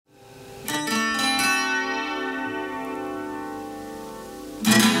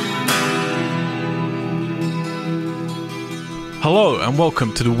Hello and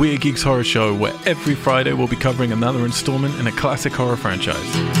welcome to the Weird Geeks Horror Show, where every Friday we'll be covering another installment in a classic horror franchise.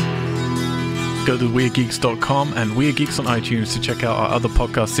 Go to weirdgeeks.com and Weird Geeks on iTunes to check out our other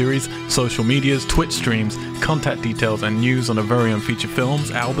podcast series, social medias, Twitch streams, contact details, and news on our very own feature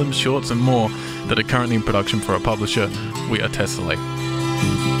films, albums, shorts, and more that are currently in production for our publisher, We Are Tessellate.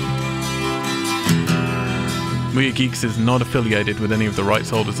 Weird Geeks is not affiliated with any of the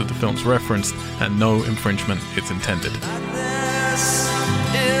rights holders of the films referenced, and no infringement is intended.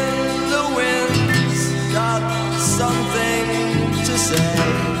 In the wind's got something to say.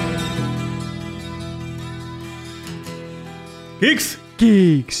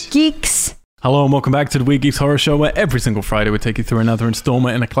 Geeks! Hello and welcome back to the Weird Geeks Horror Show, where every single Friday we take you through another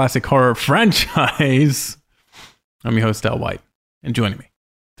installment in a classic horror franchise. I'm your host, Al White, and joining me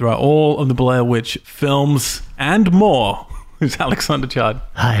throughout all of the Blair Witch films and more is Alexander Chard.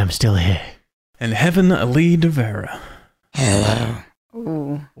 Hi, I'm still here. And Heaven Lee DeVera. Hello.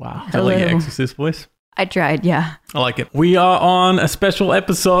 Ooh. Wow. Is that like your Exorcist voice? I tried, yeah. I like it. We are on a special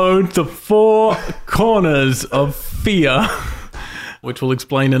episode, The Four Corners of Fear, which we'll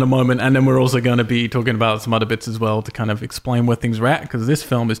explain in a moment. And then we're also going to be talking about some other bits as well to kind of explain where things are at, because this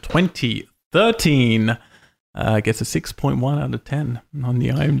film is 2013. Gets a 6.1 out of 10 on the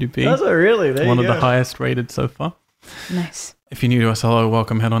IMDb. That's a really, there one you of go. the highest rated so far. Nice. If you're new to us, hello,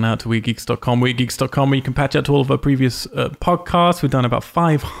 welcome. Head on out to weirdgeeks.com, weirdgeeks.com, where you can patch out to all of our previous podcasts. We've done about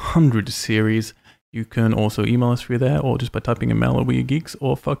 500 series. You can also email us through there, or just by typing in mail at weirdgeeks,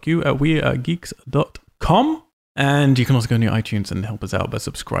 or fuck you at weirdgeeks.com. And you can also go to iTunes and help us out by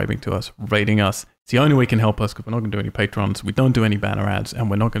subscribing to us, rating us. It's the only way you can help us, because we're not going to do any Patrons, we don't do any banner ads, and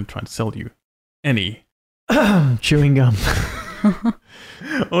we're not going to try and sell you any chewing gum. I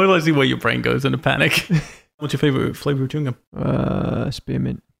always like to see where your brain goes in a panic. What's your favorite flavor of chewing gum?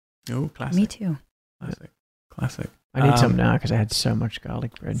 Spearmint. Oh, classic. Me too. Classic. I need some now because I had so much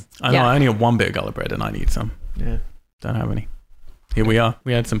garlic bread. I know, Yeah. I only have one bit of garlic bread and I need some. Yeah. Don't have any. Here we are.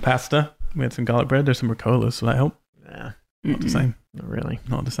 We had some pasta. We had some garlic bread. There's some ricola, so that help. Nah, Not the same. not really.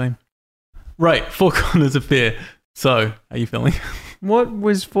 Not the same. Right, Four Corners of Fear. So, how are you feeling? What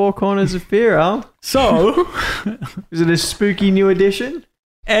was Four Corners of Fear, Al? So, Is it a spooky new edition?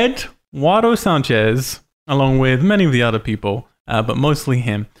 Eduardo Sanchez, along with many of the other people, but mostly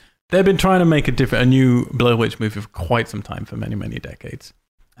him, they've been trying to make a new Blair Witch movie for quite some time, for many, many decades.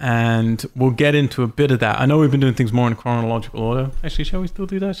 And we'll get into a bit of that. I know we've been doing things more in chronological order. Actually, shall we still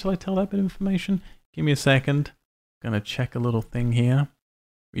do that? Shall I tell that bit of information? Give me a second. Gonna check a little thing here.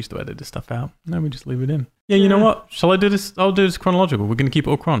 We used to edit this stuff out. No, we just leave it in. Yeah, you know what? Shall I do this? I'll do this chronological. We're gonna keep it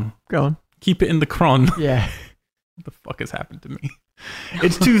all chron. Go on. Keep it in the chron. Yeah. What the fuck has happened to me?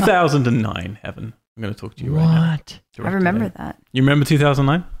 It's 2009, Heaven. I'm going to talk to you right now. What? I remember that. You remember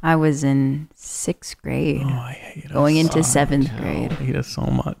 2009? I was in 6th grade, Oh, I hate us going into so 7th much. grade. I hate us so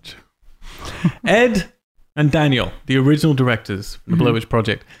much. Ed and Daniel, the original directors of the Blair Witch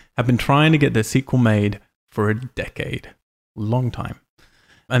Project, have been trying to get their sequel made for a decade. Long time.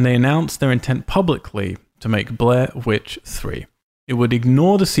 And they announced their intent publicly to make Blair Witch 3. It would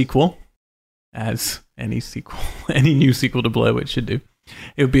ignore the sequel, as any new sequel to Blair Witch should do.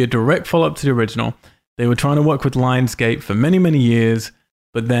 It would be a direct follow-up to the original. They were trying to work with Lionsgate for many, many years,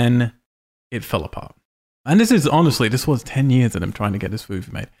 but then it fell apart. And this was 10 years of them trying to get this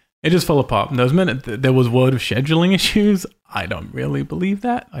movie made. It just fell apart. There was word of scheduling issues. I don't really believe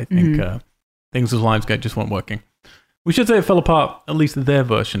that. I think things with Lionsgate just weren't working. We should say it fell apart. At least their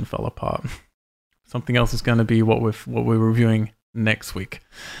version fell apart. Something else is going to be what we're reviewing next week.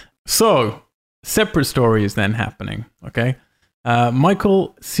 So, separate story is then happening, okay?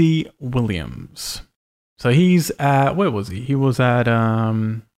 Michael C. Williams. So he's at, where was he? He was at, yeah,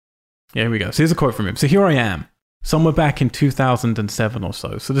 here we go. So here's a quote from him. So here I am, somewhere back in 2007 or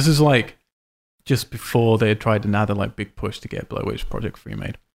so. So this is like just before they had tried another like big push to get Blair Witch Project 3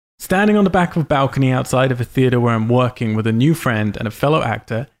 made. Standing on the back of a balcony outside of a theater where I'm working with a new friend and a fellow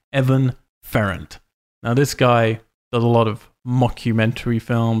actor, Evan Ferrant. Now this guy does a lot of mockumentary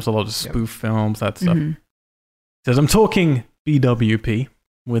films, a lot of spoof films, that stuff. Says, I'm talking BWP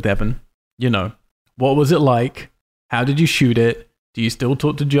with Evan. You know, what was it like? How did you shoot it? Do you still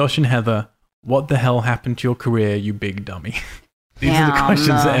talk to Josh and Heather? What the hell happened to your career, you big dummy? These are the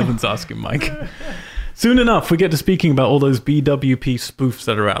questions that Evan's asking Mike. Soon enough, we get to speaking about all those BWP spoofs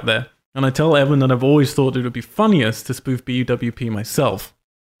that are out there. And I tell Evan that I've always thought it would be funniest to spoof BWP myself.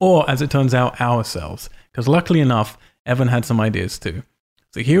 Or, as it turns out, ourselves. Because luckily enough, Evan had some ideas too.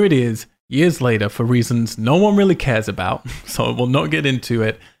 So here it is, years later, for reasons no one really cares about. So I will not get into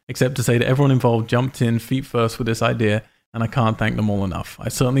it, except to say that everyone involved jumped in feet first with this idea, and I can't thank them all enough. I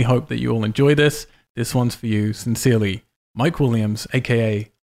certainly hope that you all enjoy this. This one's for you. Sincerely, Mike Williams,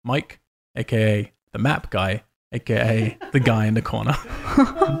 aka Mike, aka the map guy, aka the guy in the corner.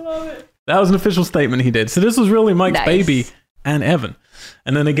 That was an official statement he did. So this was really Mike's Nice. baby and Evan.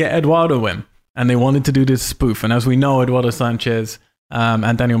 And then they get Eduardo in, and they wanted to do this spoof. And as we know, Eduardo Sanchez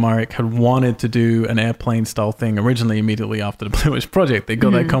and Daniel Myrick had wanted to do an airplane style thing originally, immediately after the Blair Witch Project. They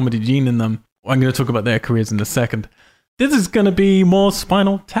got that comedy gene in them. I'm going to talk about their careers in a second. This is going to be more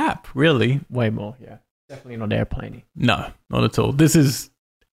Spinal Tap, really. Way more, yeah. Definitely not airplane-y. No, not at all. This is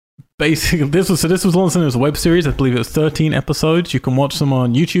basically this was launched as a web series. I believe it was 13 episodes. You can watch them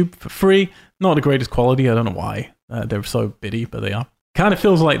on YouTube for free. Not the greatest quality. I don't know why. They're so bitty, but they are. Kind of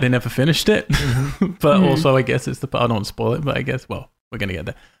feels like they never finished it. But also, I guess it's I don't want to spoil it, but I guess, well, we're going to get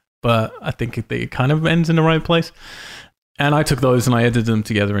there. But I think it kind of ends in the right place. And I took those and I edited them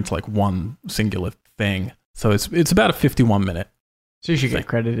together into like one singular thing. So it's about a 51-minute. So you should get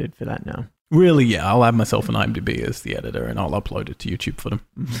credited for that now. Really, yeah. I'll add myself an IMDb as the editor and I'll upload it to YouTube for them.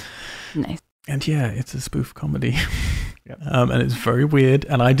 Nice. And yeah, it's a spoof comedy. Yep. And it's very weird.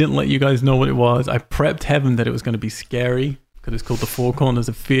 And I didn't let you guys know what it was. I prepped Heaven that it was going to be scary because it's called The Four Corners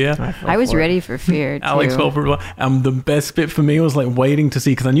of Fear. I was ready for fear too. Alex fell for it. The best bit for me was like waiting to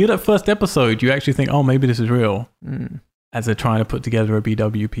see, because I knew that first episode, you actually think, oh, maybe this is real, as they're trying to put together a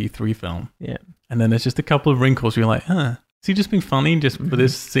BWP3 film. Yeah. And then there's just a couple of wrinkles where you're like, huh, is he just being funny just for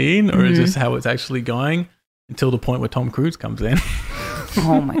this scene? Or is this how it's actually going? Until the point where Tom Cruise comes in.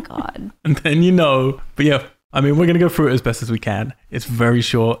 Oh my God. And then you know. But yeah, I mean, we're going to go through it as best as we can. It's very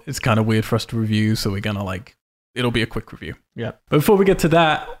short. It's kind of weird for us to review. So we're going to it'll be a quick review. Yeah. But before we get to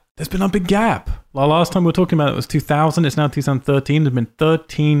that, there's been a big gap. The last time we were talking about it was 2000. It's now 2013. There's been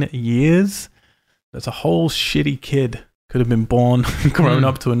 13 years. There's a whole shitty kid could have been born and grown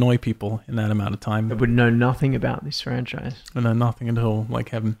up to annoy people in that amount of time. That would know nothing about this franchise. And know nothing at all, like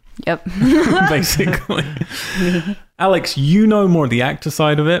Heaven, Yep. basically. Alex, you know more of the actor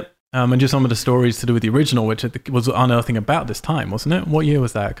side of it, and just some of the stories to do with the original, which I think was unearthing about this time, wasn't it? What year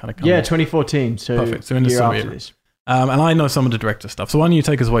was that kind of coming? Yeah, 2014. So Perfect. So in the year summer after era. this. And I know some of the director stuff. So why don't you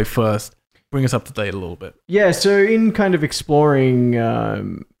take us away first? Bring us up to date a little bit. Yeah, so in kind of exploring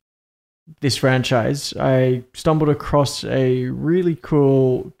this franchise, I stumbled across a really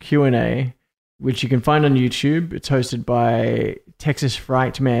cool Q&A, which you can find on YouTube. It's hosted by Texas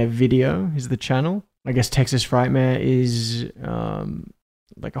Frightmare Video is the channel. I guess Texas Frightmare is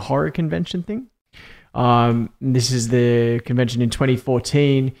like a horror convention thing. This is the convention in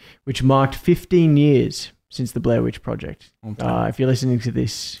 2014, which marked 15 years since the Blair Witch Project. If you're listening to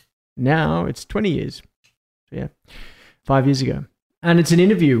this now, it's 20 years. So yeah, 5 years ago. And it's an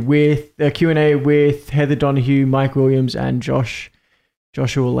interview with a Q&A with Heather Donahue, Mike Williams, and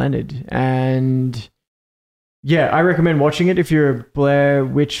Joshua Leonard. And yeah, I recommend watching it if you're a Blair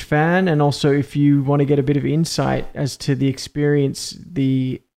Witch fan, and also if you want to get a bit of insight as to the experience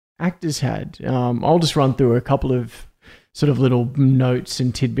the actors had. I'll just run through a couple of sort of little notes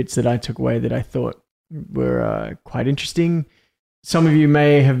and tidbits that I took away that I thought were quite interesting. Some of you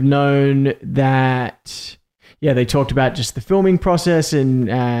may have known that, yeah, they talked about just the filming process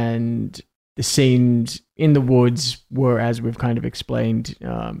and the scenes in the woods were, as we've kind of explained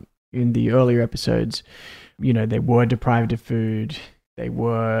in the earlier episodes, you know, they were deprived of food. They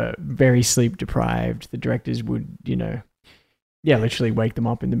were very sleep deprived. The directors would, you know, yeah, literally wake them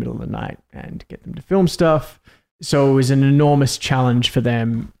up in the middle of the night and get them to film stuff. So it was an enormous challenge for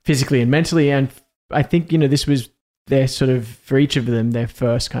them physically and mentally. And I think, you know, this was their sort of, for each of them, their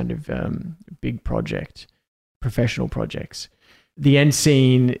first kind of big project, professional projects. The end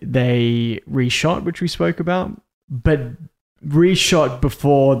scene, they reshot, which we spoke about, but reshot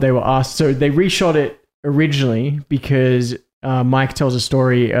before they were asked. So they reshot it originally because Mike tells a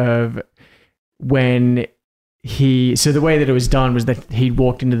story of when so the way that it was done was that he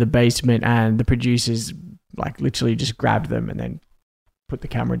walked into the basement and the producers like literally just grabbed them and then put the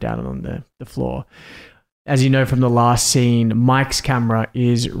camera down on the floor. As you know from the last scene, Mike's camera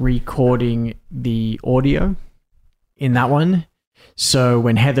is recording the audio in that one. So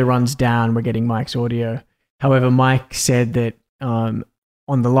when Heather runs down, we're getting Mike's audio. However, Mike said that on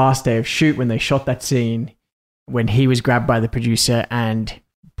the last day of shoot, when they shot that scene, when he was grabbed by the producer and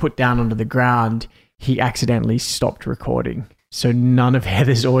put down onto the ground, he accidentally stopped recording. So none of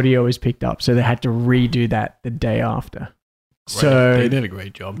Heather's audio was picked up. So they had to redo that the day after. Great. So they did a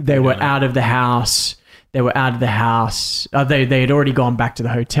great job. They were out of the house. They were out of the house. They had already gone back to the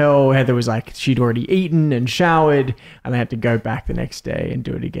hotel. Heather was like, she'd already eaten and showered, and they had to go back the next day and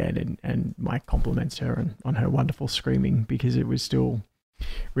do it again. And Mike compliments her on her wonderful screaming because it was still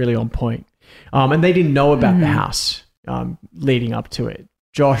really on point. And they didn't know about the house leading up to it.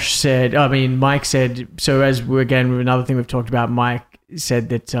 Mike said, so as we again, another thing we've talked about, Mike said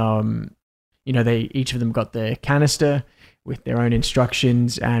that, they each of them got their canister with their own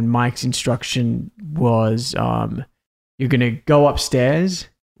instructions, and Mike's instruction was, you're going to go upstairs,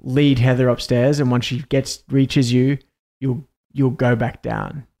 lead Heather upstairs, and once she reaches you, you'll go back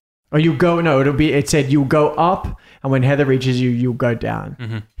down. Or it said you'll go up, and when Heather reaches you, you'll go down.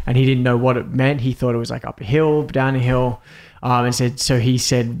 Mm-hmm. And he didn't know what it meant. He thought it was like up a hill, down a hill. He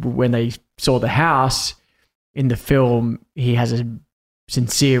said when they saw the house in the film, he has a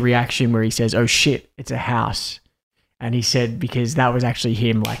sincere reaction where he says, "Oh shit, it's a house." And he said because that was actually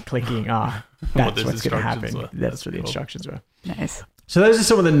him like clicking, that's what's going to happen. That's what the instructions were. Nice. So those are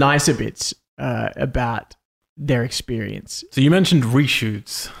some of the nicer bits about their experience. So you mentioned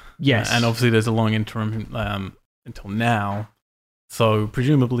reshoots. Yes. And obviously there's a long interim until now. So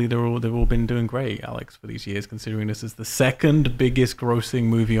presumably they've all been doing great, Alex, for these years, considering this is the second biggest grossing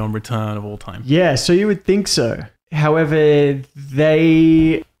movie on return of all time. Yeah, so you would think so. However,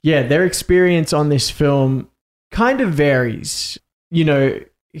 their experience on this film kind of varies. To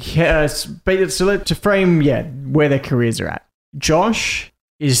frame, where their careers are at. Josh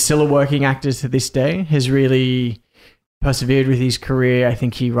is still a working actor to this day, has really persevered with his career. I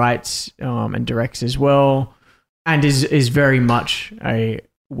think he writes and directs as well, and is very much a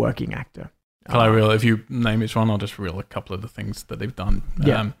working actor. If you name each one, I'll just reel a couple of the things that they've done.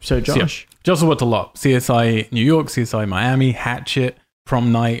 So Josh. Josh has worked a lot. CSI New York, CSI Miami, Hatchet,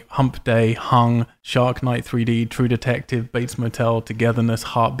 Prom Night, Hump Day, Hung, Shark Night 3D, True Detective, Bates Motel, Togetherness,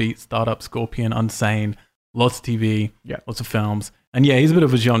 Heartbeat, Startup, Scorpion, Unsane, lots of TV, lots of films. And he's a bit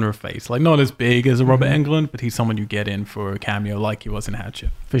of a genre face. Like, not as big as a Robert Englund, but he's someone you get in for a cameo like he was in Hatchet.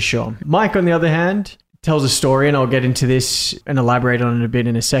 For sure. Mike, on the other hand, tells a story, and I'll get into this and elaborate on it a bit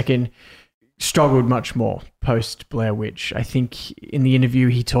in a second, struggled much more post Blair Witch. I think in the interview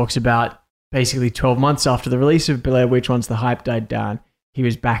he talks about basically 12 months after the release of Blair Witch, once the hype died down, he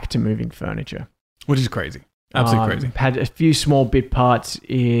was back to moving furniture. Which is crazy. Absolutely crazy. Had a few small bit parts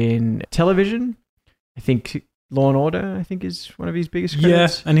in television. I think Law and Order, I think, is one of his biggest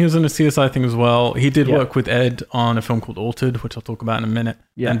credits. Yeah, and he was in a CSI thing as well. He did work with Ed on a film called Altered, which I'll talk about in a minute,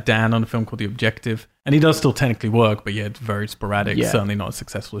 and Dan on a film called The Objective. And he does still technically work, but it's very sporadic, certainly not as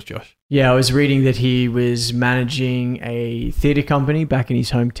successful as Josh. Yeah, I was reading that he was managing a theater company back in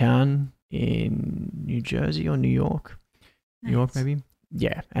his hometown in New Jersey or New York. Nice. New York, maybe?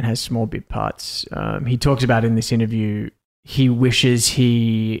 Yeah, and has small bit parts. He talks about in this interview, he wishes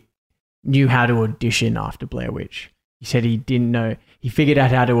he knew how to audition after Blair Witch. He said he didn't know. He figured out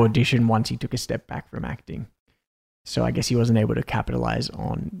how to audition once he took a step back from acting. So I guess he wasn't able to capitalize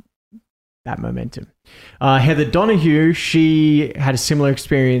on that momentum. Heather Donahue, she had a similar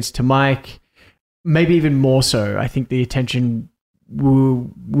experience to Mike, maybe even more so. I think the attention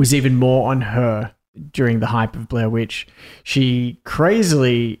was even more on her during the hype of Blair Witch. She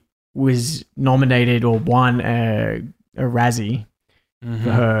crazily was nominated or won a Razzie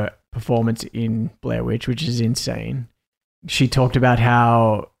for her performance in Blair Witch, which is insane. She talked about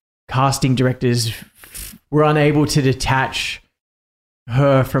how casting directors were unable to detach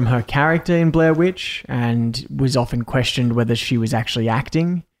her from her character in Blair Witch, and was often questioned whether she was actually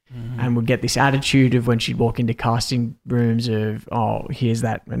acting, and would get this attitude of when she'd walk into casting rooms of, oh, here's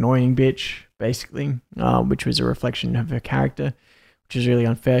that annoying bitch, basically, which was a reflection of her character, which is really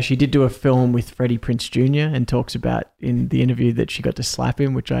unfair. She did do a film with Freddie Prinze Jr. and talks about in the interview that she got to slap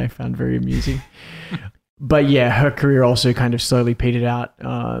him, which I found very amusing. But her career also kind of slowly petered out.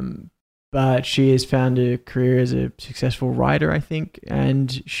 But she has found a career as a successful writer, I think,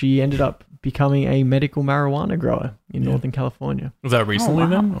 and she ended up becoming a medical marijuana grower in Northern California. Was that recently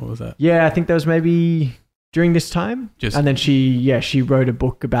then? Or was that? Yeah, I think that was maybe during this time. And then she wrote a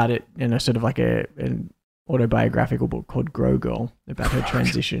book about it, in a sort of like an autobiographical book called Grow Girl, about her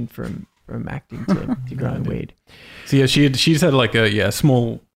transition from acting to growing weed. So she's had like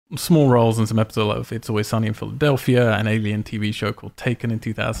small roles in some episodes of It's Always Sunny in Philadelphia, an alien TV show called Taken in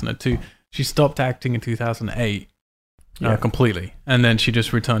 2002. She stopped acting in 2008 completely, and then she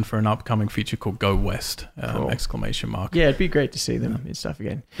just returned for an upcoming feature called Go West! Exclamation mark. Yeah, it'd be great to see them and stuff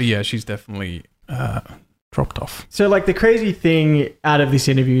again. But she's definitely dropped off. So like the crazy thing out of this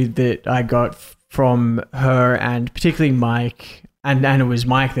interview that I got from her, and particularly Mike, and it was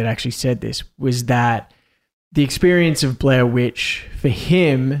Mike that actually said this, was that the experience of Blair Witch for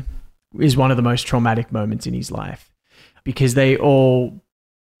him is one of the most traumatic moments in his life, because they all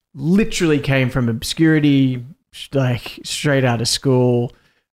literally came from obscurity, like straight out of school,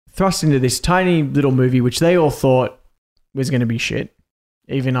 thrust into this tiny little movie, which they all thought was going to be shit.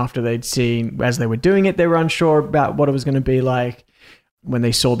 Even after they'd seen, as they were doing it, they were unsure about what it was going to be like. when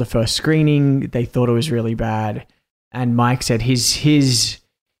they saw the first screening, they thought it was really bad. And Mike said his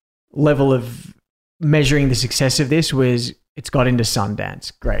level of measuring the success of this was it's got into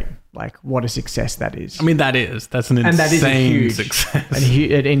Sundance. Great. Like, what a success that is. I mean, that's an And that is a insane huge- success.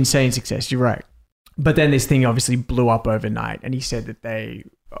 An insane success. You're right. But then this thing obviously blew up overnight. And he said that they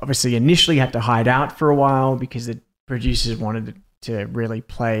obviously initially had to hide out for a while because the producers wanted to really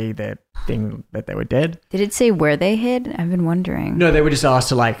play their thing that they were dead. Did it say where they hid? I've been wondering. No, they were just asked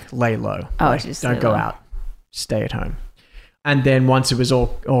to like lay low. Oh, Like, just don't lay go low. out. Stay at home. And then once it was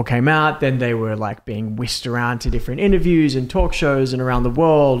all came out, then they were like being whisked around to different interviews and talk shows and around the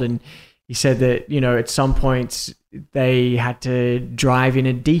world. And he said that, you know, at some points they had to drive in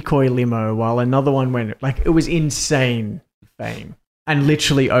a decoy limo while another one went. Like, it was insane fame. And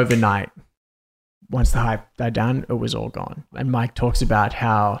literally overnight, once the hype died down, it was all gone. And Mike talks about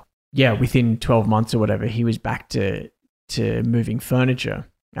how, yeah, within 12 months or whatever, he was back to moving furniture.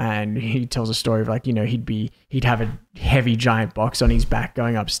 And he tells a story of like, you know, he'd have a heavy giant box on his back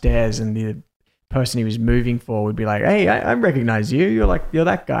going upstairs, and the person he was moving for would be like, hey, I recognize you. You're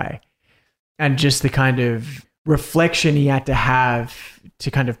that guy. And just the kind of reflection he had to have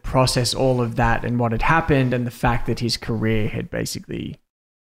to kind of process all of that and what had happened, and the fact that his career had basically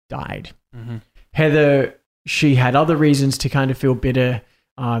died. Mm-hmm. Heather, she had other reasons to kind of feel bitter.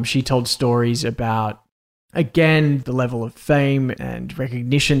 She told stories about, again, the level of fame and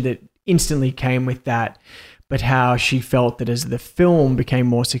recognition that instantly came with that, but how she felt that as the film became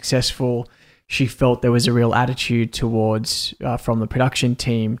more successful, she felt there was a real attitude towards, from the production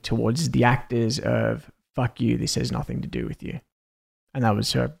team, towards the actors of, fuck you, this has nothing to do with you. And that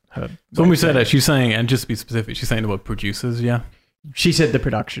was her. So when we say that, she's saying, and just to be specific, she's saying the word producers, yeah? She said the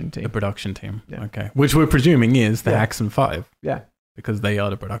production team. The production team. Yeah. Okay. Which we're presuming is the Yeah. Haxon 5, Yeah. because they are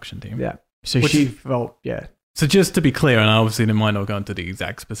the production team. Yeah. So Which- she felt, yeah. So just to be clear, and obviously they might not go into the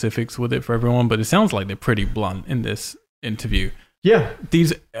exact specifics with it for everyone, but it sounds like they're pretty blunt in this interview. Yeah.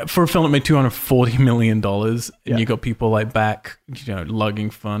 These, for a film that made $240 million, and Yeah. you got people like back, you know,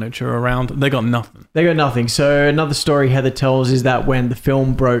 lugging furniture around, they got nothing. They got nothing. So another story Heather tells is that when the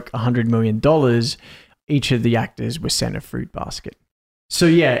film broke $100 million, each of the actors was sent a fruit basket. So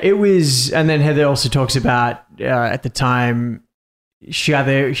yeah, it was. And then Heather also talks about at the time, she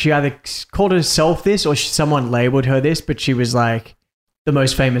either called herself this or someone labeled her this, but she was like the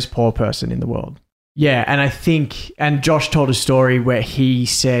most famous poor person in the world. Yeah, and I think, and Josh told a story where he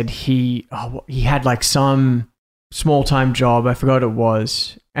said he had like some small-time job, I forgot what it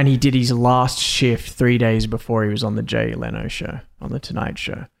was, and he did his last shift 3 days before he was on the Jay Leno show, on the Tonight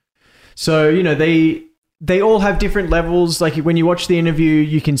Show. So, you know, they all have different levels. Like when you watch the interview,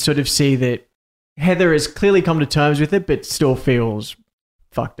 you can sort of see that Heather has clearly come to terms with it, but still feels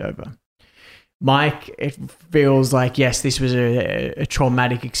fucked over. Mike, it feels like, yes, this was a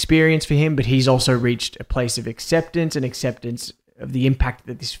traumatic experience for him, but he's also reached a place of acceptance and acceptance of the impact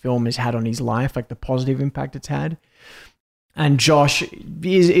that this film has had on his life, like the positive impact it's had. And Josh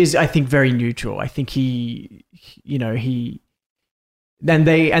is I think, very neutral. I think the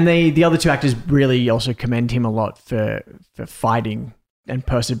other two actors really also commend him a lot for fighting and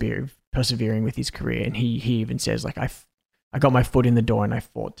persevering with his career. And he even says, like, I got my foot in the door and I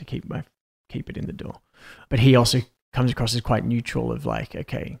fought to keep it in the door. But he also comes across as quite neutral of like,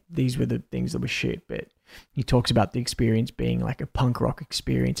 okay, these were the things that were shit. But he talks about the experience being like a punk rock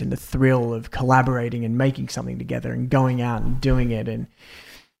experience and the thrill of collaborating and making something together and going out and doing it and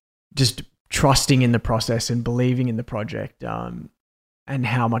just trusting in the process and believing in the project. And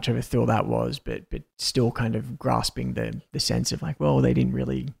how much of a thrill that was, but still kind of grasping the sense of like, well, they didn't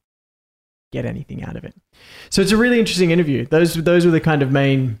really get anything out of it. So it's a really interesting interview. Those were the kind of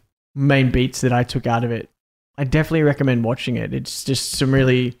main beats that I took out of it. I definitely recommend watching it. It's just some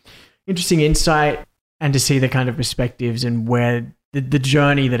really interesting insight, and to see the kind of perspectives and where the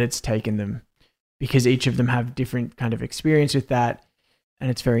journey that it's taken them, because each of them have different kind of experience with that. And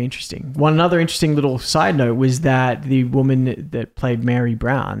it's very interesting. One other interesting little side note was that the woman that played Mary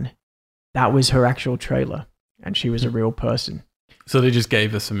Brown, that was her actual trailer, and she was a real person. So they just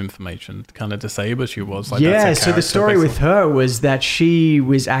gave us some information kind of to say, but she was like, Yeah, that's her so the character, story with basically. her was that she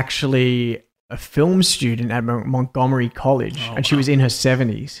was actually a film student at Montgomery College, Oh, and she wow. was in her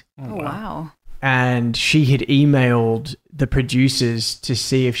 70s. Oh, wow. And she had emailed the producers to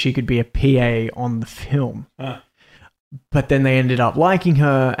see if she could be a PA on the film. But then they ended up liking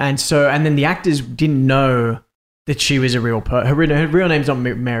her. And then the actors didn't know that she was a real person. Her real name's not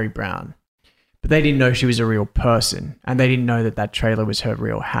Mary Brown, but they didn't know she was a real person. And they didn't know that trailer was her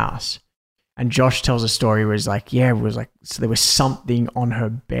real house. And Josh tells a story where it's like, yeah, it was like, so there was something on her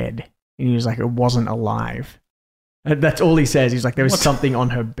bed. And he was like, it wasn't alive. And that's all he says. He's like, there was What? something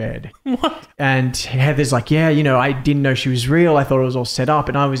on her bed. What? And Heather's like, yeah, I didn't know she was real. I thought it was all set up.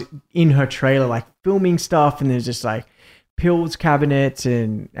 And I was in her trailer, like filming stuff. And there's just like pills cabinets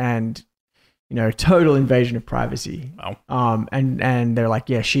and total invasion of privacy. Wow. And they're like,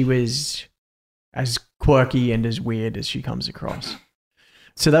 yeah, she was as quirky and as weird as she comes across.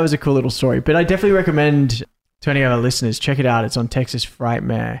 So that was a cool little story. But I definitely recommend to any of our listeners, check it out. It's on Texas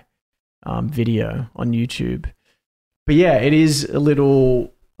Frightmare video on YouTube. But yeah, it is a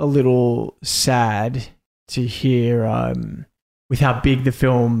little sad to hear with how big the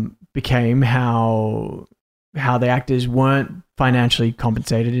film became, how the actors weren't financially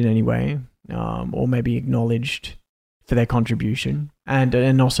compensated in any way, or maybe acknowledged for their contribution,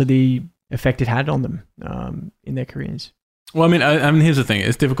 and also the effect it had on them in their careers. Well, I mean, here's the thing.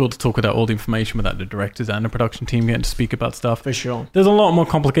 It's difficult to talk about all the information without the directors and the production team getting to speak about stuff. For sure. There's a lot more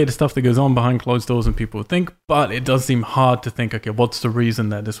complicated stuff that goes on behind closed doors than people would think, but it does seem hard to think, okay, what's the reason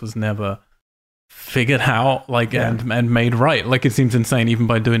that this was never figured out, and made right? Like, it seems insane, even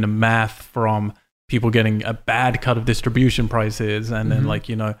by doing the math from people getting a bad cut of distribution prices and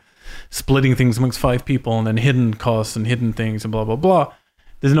then, splitting things amongst 5 people and then hidden costs and hidden things and blah, blah, blah.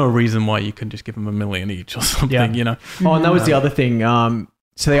 There's no reason why you couldn't just give them $1 million each or something, Oh, and that was the other thing.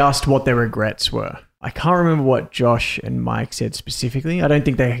 So they asked what their regrets were. I can't remember what Josh and Mike said specifically. I don't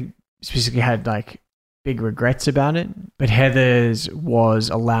think they specifically had like big regrets about it, but Heather's was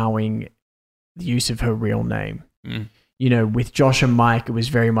allowing the use of her real name. With Josh and Mike, it was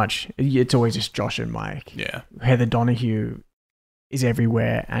very much, it's always just Josh and Mike. Yeah. Heather Donahue is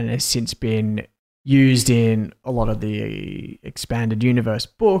everywhere and has since been used in a lot of the expanded universe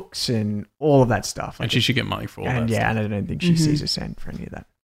books and all of that stuff. And she should get money for all that stuff. And I don't think she sees a cent for any of that.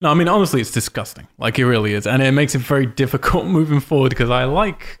 No, I mean, honestly, it's disgusting. Like, it really is. And it makes it very difficult moving forward because I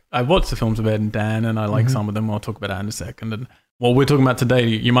watched the films of Ed and Dan and I like some of them. I'll talk about that in a second. And what we're talking about today,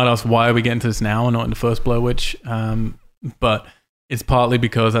 you might ask, why are we getting to this now and not in the first Blair Witch? But it's partly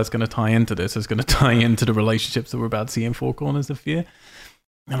because that's going to tie into this. It's going to tie into the relationships that we're about to see in Four Corners of Fear.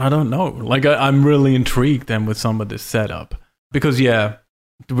 And I don't know. Like, I'm really intrigued then with some of this setup. Because, yeah,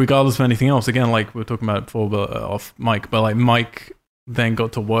 regardless of anything else, again, like we were talking about before off Mike, but like Mike then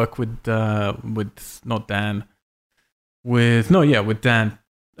got to work with Dan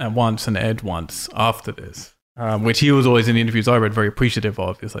once and Ed once after this. Which he was always in the interviews I read very appreciative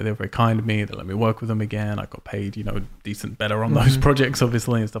of. It's like, they were very kind to me. They let me work with them again. I got paid, better on those projects,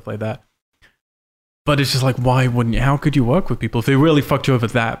 obviously, and stuff like that. But it's just like, why wouldn't you? How could you work with people if they really fucked you over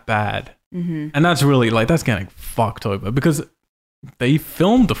that bad? And that's really, like, that's getting fucked over because they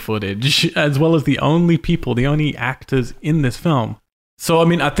filmed the footage as well as the only actors in this film. So, I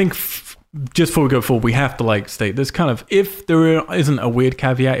mean, I think just before we go forward, we have to, like, state this kind of, if there isn't a weird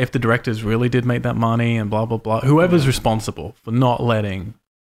caveat, if the directors really did make that money and blah, blah, blah, whoever's responsible for not letting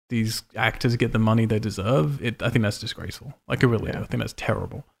these actors get the money they deserve, I think that's disgraceful. Like, it really is. I think that's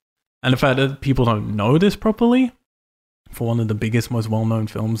terrible. And the fact that people don't know this properly for one of the biggest, most well-known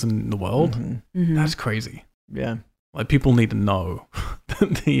films in the world, that's crazy. Yeah. Like, people need to know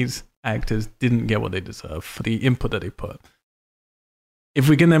that these actors didn't get what they deserve for the input that they put. If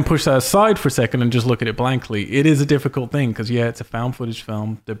we can then push that aside for a second and just look at it blankly, it is a difficult thing because, yeah, it's a found footage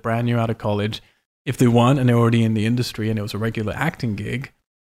film. They're brand new out of college. If they weren't and they're already in the industry and it was a regular acting gig,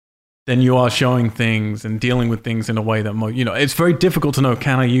 then you are showing things and dealing with things in a way that, it's very difficult to know,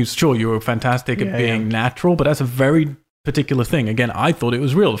 can I use, sure, you were fantastic at being natural, but that's a very particular thing. Again, I thought it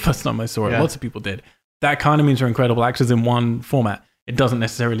was real the first time I saw it. Lots of people did. That kind of means they're incredible actors in one format. It doesn't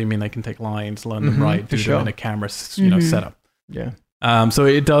necessarily mean they can take lines, learn them right, do them in a camera, setup. Yeah. So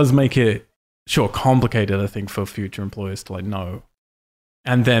it does make it, complicated, I think, for future employers to, like, know.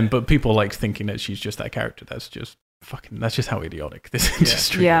 And then, but people like thinking that she's just that character. That's just how idiotic this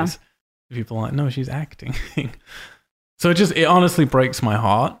industry is. People are like, no, she's acting. So it honestly breaks my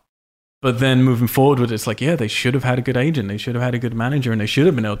heart. But then moving forward with it, it's like, yeah, they should have had a good agent. They should have had a good manager. And they should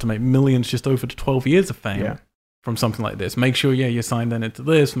have been able to make millions just over the 12 years of fame from something like this. Make sure, you sign then into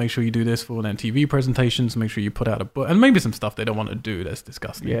this. Make sure you do this for then TV presentations. Make sure you put out a book. And maybe some stuff they don't want to do that's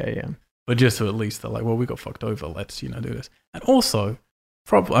disgusting. Yeah. But just so at least they're like, well, we got fucked over. Let's, do this. And also,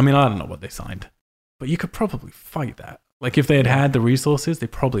 probably, I mean, I don't know what they signed. But you could probably fight that. Like, if they had the resources, they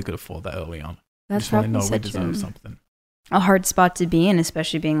probably could afford that early on. That's just want to probably know we such deserve something. a hard spot to be in,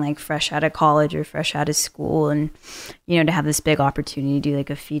 especially being like fresh out of college or fresh out of school, and to have this big opportunity to do like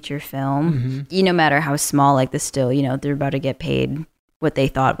a feature film. No matter how small, like this, still they're about to get paid what they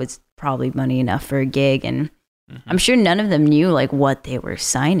thought was probably money enough for a gig, and I'm sure none of them knew like what they were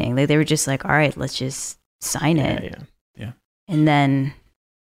signing. Like they were just like, all right, let's just sign it. Yeah. And then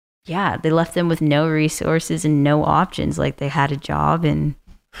yeah, they left them with no resources and no options. Like they had a job and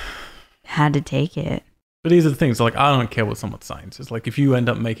had to take it. But these are the things, like, I don't care what someone signs. It's like, if you end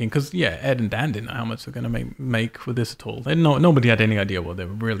up making, because, yeah, Ed and Dan didn't know how much they're going to make with this at all. Nobody had any idea what they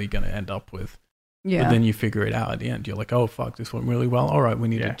were really going to end up with. Yeah. But then you figure it out at the end. You're like, oh, fuck, this went really well. All right, we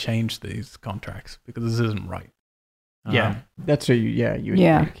need to change these contracts because this isn't right. That's what you would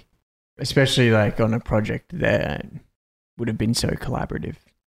think. Especially, like, on a project that would have been so collaborative.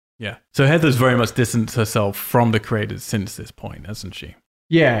 Yeah. So Heather's very much distanced herself from the creators since this point, hasn't she?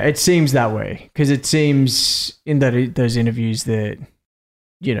 Yeah, it seems that way because it seems in those interviews that,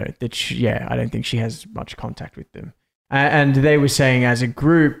 you know, I don't think she has much contact with them. And they were saying as a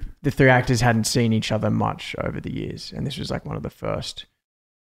group, the three actors hadn't seen each other much over the years. And this was like one of the first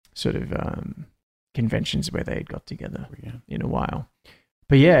sort of conventions where they had got together in a while.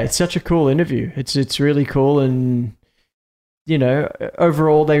 But yeah, it's such a cool interview. It's really cool. And, you know,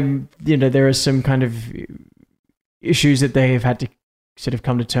 overall, there are some kind of issues that they have had to sort of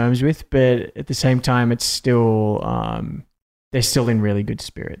come to terms with, but at the same time, it's still they're still in really good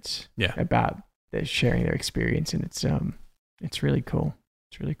spirits. Yeah, about they're sharing their experience, and it's really cool.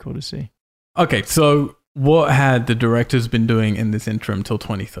 It's really cool to see. Okay, so what had the directors been doing in this interim till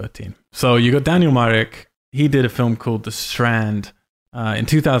 2013? So you got Daniel Myrick. He did a film called The Strand in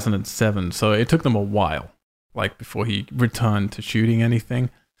 2007. So it took them a while, like before he returned to shooting anything.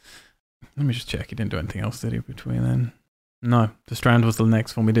 Let me just check. He didn't do anything else, did he, between then? No, The Strand was the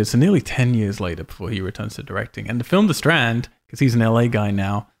next film we did. So nearly 10 years later before he returns to directing. And the film The Strand, because he's an LA guy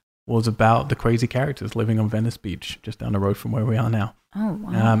now, was about the crazy characters living on Venice Beach, just down the road from where we are now. Oh,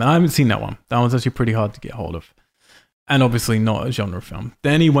 wow. And I haven't seen that one. That one's actually pretty hard to get hold of. And obviously not a genre film.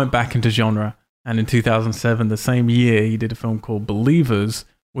 Then he went back into genre. And in 2007, the same year, he did a film called Believers,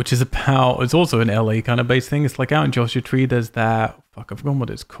 which is it's also an LA kind of based thing. It's like out in Joshua Tree, there's that, I've forgotten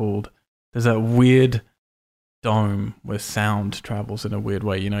what it's called. There's that weird dome where sound travels in a weird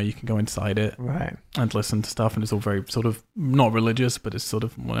way. You know, you can go inside it and listen to stuff, and it's all very sort of not religious, but it's sort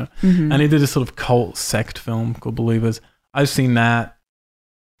of whatever. And he did a sort of cult sect film called Believers. I've seen that.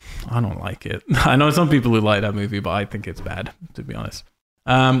 I don't like it. I know some people who like that movie, but I think it's bad, to be honest.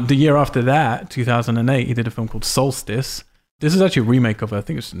 The year after that, 2008, he did a film called Solstice. This is actually a remake of, I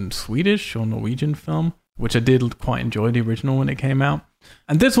think it's a Swedish or Norwegian film, which I did quite enjoy the original when it came out.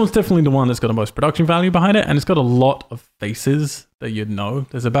 And this one's definitely the one that's got the most production value behind it, and it's got a lot of faces that you'd know.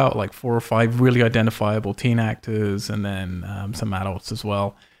 There's about like 4 or 5 really identifiable teen actors, and then some adults as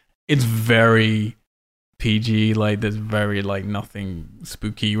well. It's very PG, like there's very like nothing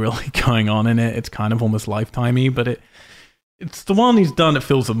spooky really going on in it. It's kind of almost Lifetime-y, but it's the one he's done that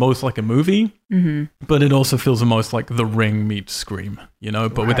feels the most like a movie, but it also feels the most like The Ring meets Scream, you know,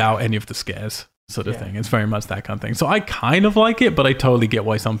 but without any of the scares. Sort of thing. It's very much that kind of thing. So I kind of like it, but I totally get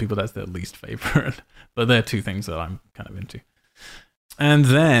why some people that's their least favorite. But they're two things that I'm kind of into. And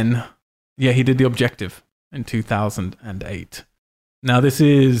then, he did The Objective in 2008. Now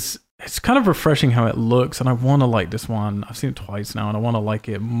it's kind of refreshing how it looks, and I want to like this one. I've seen it twice now, and I want to like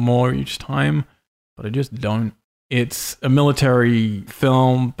it more each time, but I just don't. It's a military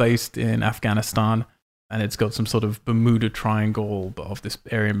film based in Afghanistan. And it's got some sort of Bermuda Triangle of this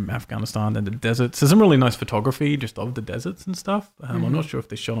area in Afghanistan and the deserts. There's some really nice photography just of the deserts and stuff. I'm not sure if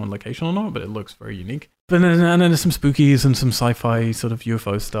they shot on location or not, but it looks very unique. But then there's some spookies and some sci-fi sort of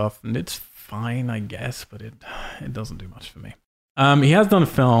UFO stuff. And it's fine, I guess, but it doesn't do much for me. He has done a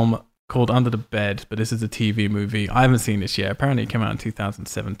film called Under the Bed, but this is a TV movie. I haven't seen this yet. Apparently it came out in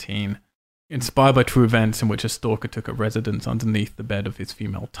 2017. Inspired by true events in which a stalker took up residence underneath the bed of his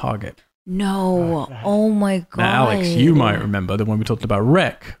female target. No. Oh my God. Now, Alex, you might remember that when we talked about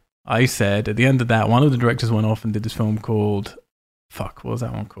Wreck, I said at the end of that, one of the directors went off and did this film called, what was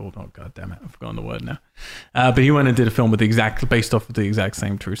that one called? Oh, God damn it. I've forgotten the word now. But he went and did a film based off of the exact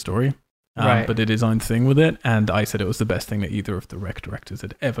same true story, but did his own thing with it. And I said it was the best thing that either of the Wreck directors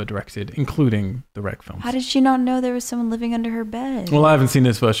had ever directed, including the Wreck films. How did she not know there was someone living under her bed? Well, I haven't seen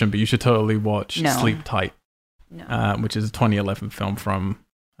this version, but you should totally watch Sleep Tight, No. Which is a 2011 film from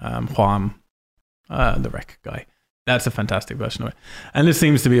Juan, the Wreck guy. That's a fantastic version of it. And this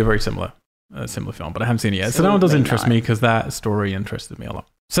seems to be a very similar film, but I haven't seen it yet. So that one does interest me because that story interested me a lot.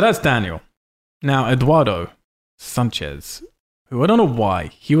 So that's Daniel. Now, Eduardo Sanchez, who I don't know why,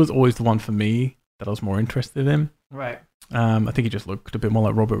 he was always the one for me that I was more interested in. Right. I think he just looked a bit more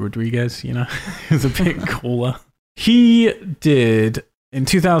like Robert Rodriguez, you know? He was a bit cooler. He did, in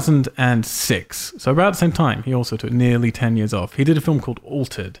 2006, so about the same time, he also took nearly 10 years off. He did a film called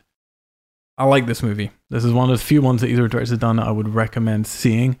Altered. I like this movie. This is one of the few ones that either director has done that I would recommend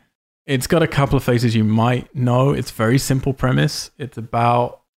seeing. It's got a couple of faces you might know. It's very simple premise. It's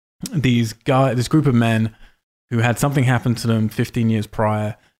about this group of men who had something happen to them 15 years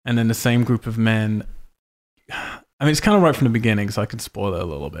prior, and then the same group of men. I mean, it's kind of right from the beginning, so I could spoil it a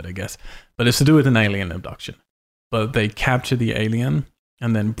little bit, I guess. But it's to do with an alien abduction. But they capture the alien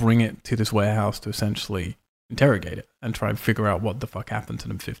and then bring it to this warehouse to essentially interrogate it and try and figure out what the fuck happened to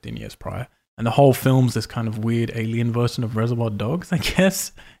them 15 years prior. And the whole film's this kind of weird alien version of Reservoir Dogs, I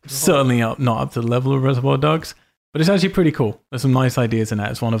guess. It's certainly not up to the level of Reservoir Dogs, but it's actually pretty cool. There's some nice ideas in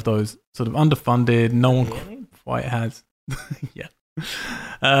that. It's one of those sort of underfunded, no one quite has... yeah.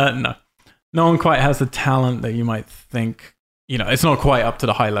 No. No one quite has the talent that you might think. You know, it's not quite up to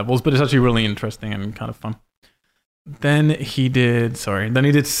the high levels, but it's actually really interesting and kind of fun. Then he did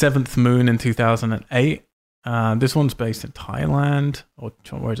Seventh Moon in 2008. This one's based in Thailand, or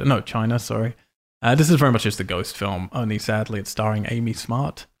where is it? No, China, sorry. This is very much just a ghost film, only sadly it's starring Amy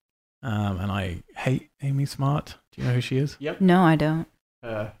Smart. And I hate Amy Smart. Do you know who she is? Yep. No, I don't.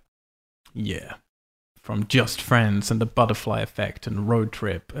 Yeah. From Just Friends and The Butterfly Effect and Road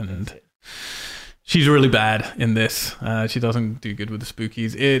Trip, and she's really bad in this. She doesn't do good with the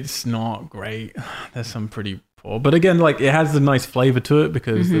spookies. It's not great. There's some pretty poor, but again, like it has a nice flavor to it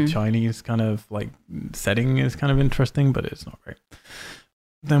because the Chinese kind of like setting is kind of interesting, but it's not great.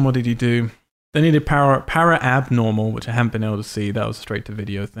 Then what did he do? Then he did Para Abnormal, which I haven't been able to see. That was a straight to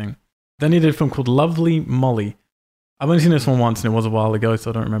video thing. Then he did a film called Lovely Molly. I've only seen this one once and it was a while ago, so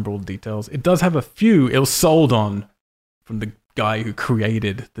I don't remember all the details. It does have it was sold on from the guy who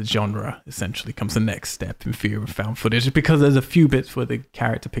created the genre. Essentially comes the next step in fear of found footage, because there's a few bits where the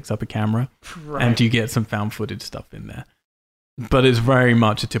character picks up a camera and you get some found footage stuff in there. But it's very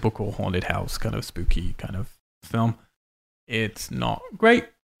much a typical haunted house kind of spooky kind of film. It's not great.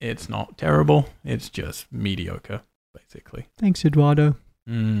 It's not terrible. It's just mediocre, basically. Thanks, Eduardo.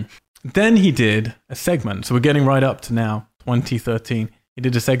 Then he did a segment. So we're getting right up to now, 2013. He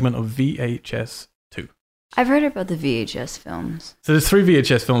did a segment of VHS 2. I've heard about the VHS films. So there's 3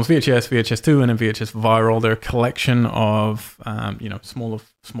 VHS films, VHS, VHS 2, and then VHS Viral. They're a collection of,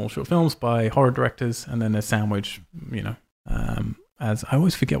 small short films by horror directors, and then they're sandwiched, as I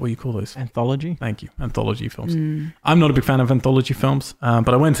always forget what you call those. Anthology? Thank you. Anthology films. I'm not a big fan of anthology films,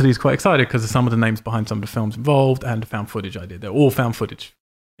 but I went to these quite excited because of some of the names behind some of the films involved and the found footage I did. They're all found footage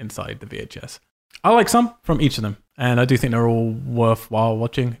inside the VHS. I like some from each of them, and I do think they're all worthwhile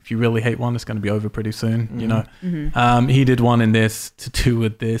watching. If you really hate one, it's going to be over pretty soon, you know. He did one in this to do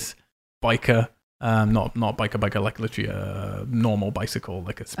with this biker, not biker, like literally a normal bicycle,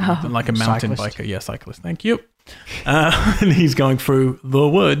 like a mountain cyclist. biker. Yeah, cyclist. Thank you. And he's going through the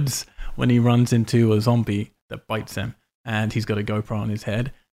woods when he runs into a zombie that bites him, and he's got a GoPro on his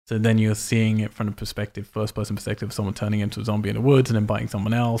head. So then you're seeing it from the first-person perspective of someone turning into a zombie in the woods and then biting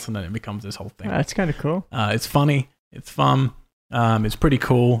someone else, and then it becomes this whole thing. That's kind of cool. It's funny. It's fun. It's pretty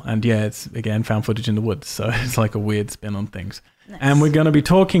cool. And yeah, it's, again, found footage in the woods. So it's like a weird spin on things. Nice. And we're going to be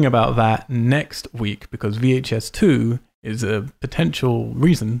talking about that next week because VHS 2 is a potential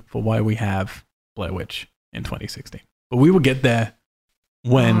reason for why we have Blair Witch in 2016. But we will get there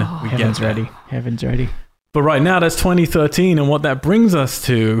when we get there. Heaven's ready. But right now, that's 2013, and what that brings us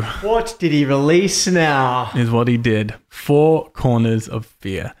to... What did he release now? ...is what he did. 4 Corners of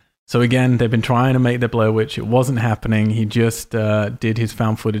Fear. So again, they've been trying to make the Blair Witch. It wasn't happening. He just did his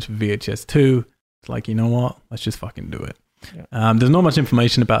found footage for VHS 2. It's like, you know what? Let's just fucking do it. Yeah. There's not much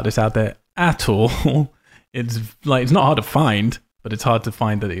information about this out there at all. It's not hard to find, but it's hard to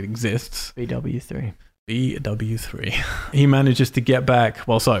find that it exists. BW3. He manages to get back,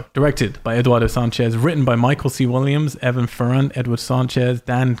 directed by Eduardo Sanchez, written by Michael C. Williams, Evan Ferrant, Edward Sanchez,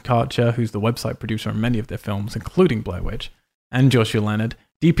 Dan Karcher, who's the website producer on many of their films, including Blair Witch, and Joshua Leonard,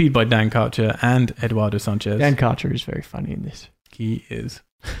 DP'd by Dan Karcher and Eduardo Sanchez. Dan Karcher is very funny in this. He is.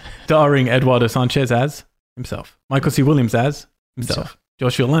 Starring Eduardo Sanchez as himself, Michael C. Williams as himself,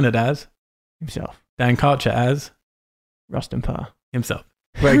 Joshua Leonard as himself, Dan Karcher as Rustin Parr himself,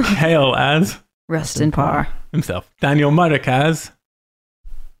 Greg Hale as Rustin Parr himself, Daniel Myrick as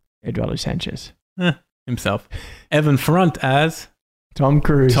Eduardo Sanchez himself, Evan Ferrant as Tom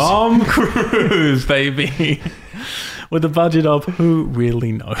Cruise, baby, with a budget of who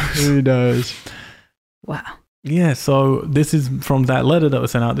really knows. Who knows? Wow. Yeah, so this is from that letter that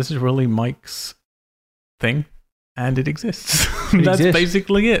was sent out. This is really Mike's thing, and it exists. That's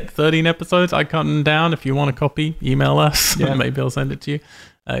basically it. 13 episodes. I cut them down. If you want a copy, email us. Yeah. Maybe I'll send it to you.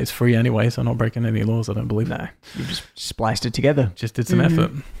 It's free anyway, so I'm not breaking any laws, I don't believe. No, you just spliced it together. Just did some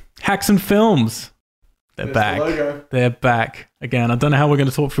effort. Hacks and Films. They're back. They're back. Again, I don't know how we're going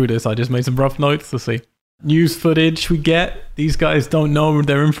to talk through this. I just made some rough notes. Let's see. News footage we get. These guys don't know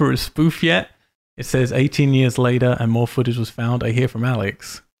they're in for a spoof yet. It says 18 years later and more footage was found. I hear from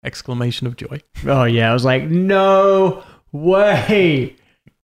Alex. Exclamation of joy. Oh yeah, I was like, no way.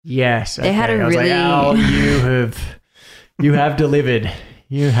 Yes, They had a I was really- like, Al, you have delivered.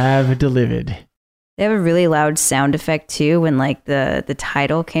 You have delivered. They have a really loud sound effect too when like the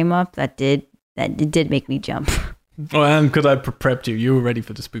title came up. That did make me jump. Oh, and because I prepped you, you were ready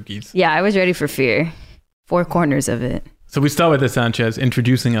for the spookies. Yeah, I was ready for fear. Four corners of it. So we start with the Sanchez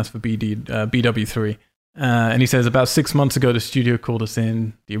introducing us for BW3. And he says, about 6 months ago, the studio called us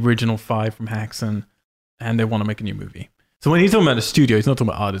in, the original 5 from Haxon, and they want to make a new movie. So when he's talking about the studio, he's not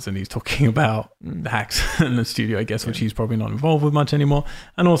talking about Artisan, he's talking about the Haxon, the studio, I guess, which he's probably not involved with much anymore.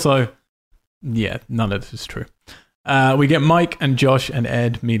 And also, yeah, none of this is true. We get Mike and Josh and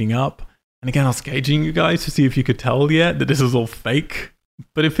Ed meeting up. And again, I was gauging you guys to see if you could tell yet that this is all fake.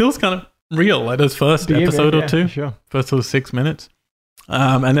 But it feels kind of real, like this first episode or two. Sure. First sort of 6 minutes.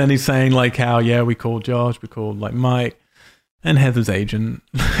 And then he's saying like how, yeah, we called Josh, we called like Mike, and Heather's agent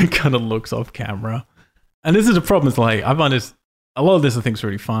kind of looks off camera. And this is the problem. It's like, I find this, a lot of this I think is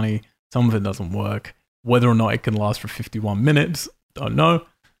really funny. Some of it doesn't work. Whether or not it can last for 51 minutes, don't know.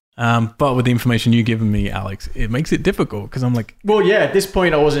 But with the information you've given me, Alex, it makes it difficult because I'm like, Well, yeah, at this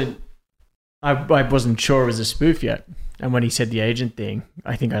point I wasn't sure it was a spoof yet. And when he said the agent thing,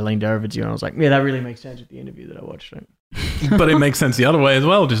 I think I leaned over to you and I was like, yeah, that really makes sense with the interview that I watched. Right? but it makes sense the other way as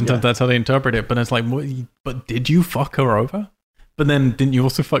well, just in terms that's how they interpret it. But it's like, but did you fuck her over? But then didn't you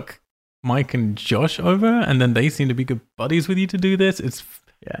also fuck Mike and Josh over? And then they seem to be good buddies with you to do this.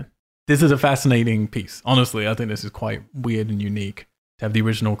 This is a fascinating piece. Honestly, I think this is quite weird and unique to have the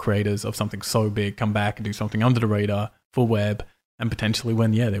original creators of something so big come back and do something under the radar for web, and potentially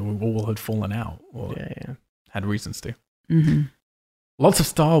when, they all had fallen out or had reasons to. Mm-hmm. Lots of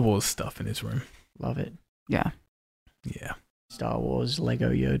Star Wars stuff in his room. Love it. Yeah. Yeah. Star Wars,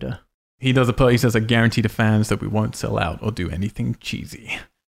 Lego Yoda. He says, I guarantee to fans that we won't sell out or do anything cheesy.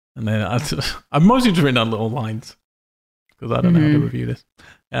 And then I've mostly just written down little lines because I don't know how to review this.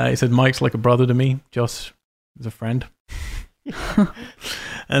 He said, Mike's like a brother to me. Josh is a friend.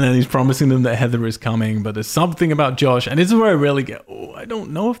 And then he's promising them that Heather is coming, but there's something about Josh. And this is where I really get, I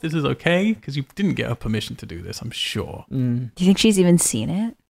don't know if this is okay because you didn't get her permission to do this, I'm sure. Do you think she's even seen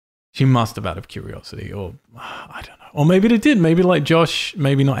it? She must have out of curiosity, or I don't know. Or maybe they did. Maybe like Josh,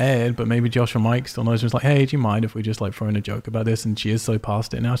 maybe not Ed, but maybe Josh or Mike still knows. It's like, hey, do you mind if we just like throw in a joke about this? And she is so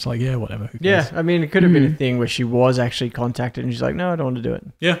past it now. It's like, yeah, whatever. Who cares? Yeah, I mean, it could have been a thing where she was actually contacted and she's like, no, I don't want to do it.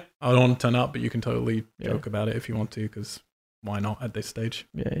 Yeah, I don't want to turn up, but you can totally joke about it if you want to, because why not at this stage?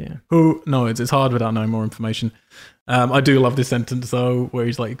 Yeah. Who knows? It's hard without knowing more information. I do love this sentence though, where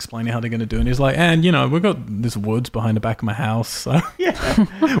he's like explaining how they're going to do it. And he's like, and we've got this woods behind the back of my house. So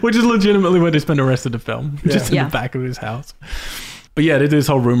which is legitimately where they spend the rest of the film, just in the back of his house. But yeah, there's this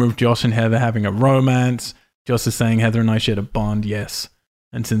whole rumor of Josh and Heather having a romance. Josh is saying Heather and I shared a bond, yes.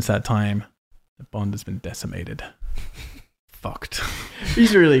 And since that time, the bond has been decimated. Fucked.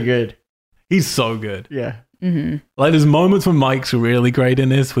 He's really good. He's so good. Yeah. Mm-hmm. Like there's moments when Mike's really great in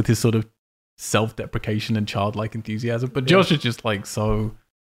this with his sort of self-deprecation and childlike enthusiasm, but Josh is just like sure,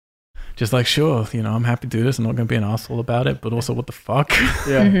 I'm happy to do this. I'm not going to be an asshole about it, but also what the fuck?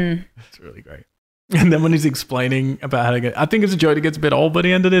 Yeah. Mm-hmm. It's really great. And then when he's explaining about how to get, I think it's a joke that gets a bit old by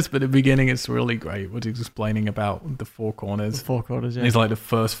the end of this, but at the beginning it's really great. What he's explaining about the four corners. The four quarters, And he's like, the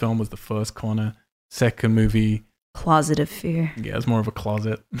first film was the first corner. Second movie, Closet of fear. yeah, it's more of a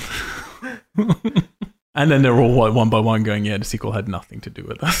closet. And then they're all one by one going, the sequel had nothing to do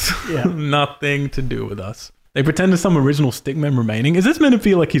with us. Yeah. Nothing to do with us. They pretend there's some original stickmen remaining. Is this meant to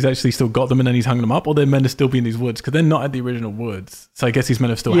feel like he's actually still got them and then he's hung them up, or they're meant to still be in these woods? Because they're not at the original woods. So I guess he's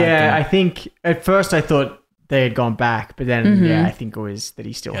meant to still have them. Yeah, I think at first I thought they had gone back, but then, I think it was that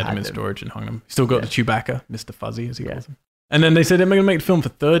he still Had had them in them. storage and hung them. Still got the Chewbacca, Mr. Fuzzy, as he calls him. And then they said they're going to make the film for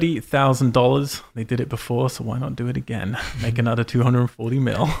 $30,000. They did it before, so why not do it again? Make another 240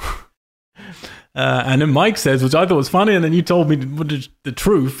 mil. And then Mike says, which I thought was funny, and then you told me the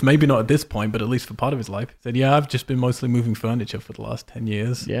truth, maybe not at this point, but at least for part of his life. He said, yeah, I've just been mostly moving furniture for the last 10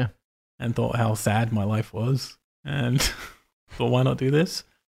 years. Yeah. And thought how sad my life was. And thought, why not do this?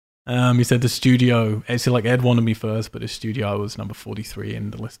 He said the studio, actually like Ed wanted me first, but the studio was number 43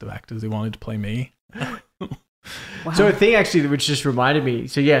 in the list of actors who wanted to play me. Wow. So a thing actually which just reminded me.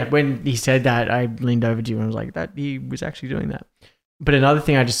 So yeah, when he said that, I leaned over to you and was like, that he was actually doing that. But another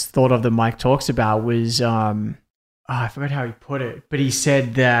thing I just thought of that Mike talks about was, I forgot how he put it, but he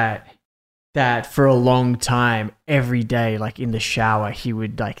said that for a long time, every day, like in the shower, he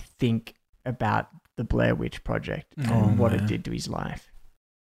would like think about the Blair Witch Project and what it did to his life.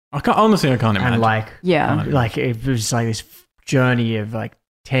 I can't imagine. And like Can't it was like this journey of like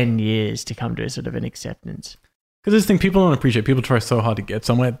 10 years to come to sort of an acceptance. Because this thing people don't appreciate. People try so hard to get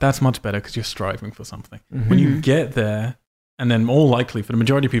somewhere. That's much better because you're striving for something. When you get there, and then more likely for the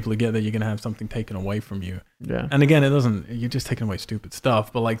majority of people to get there, you're going to have something taken away from you. Yeah. And again, you're just taking away stupid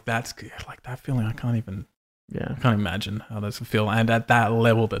stuff. But like that feeling, I can't imagine how this would feel. And at that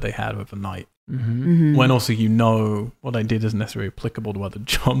level that they had overnight. When also what I did isn't necessarily applicable to other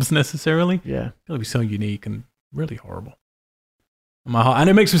jobs necessarily. Yeah. It'll be so unique and really horrible. And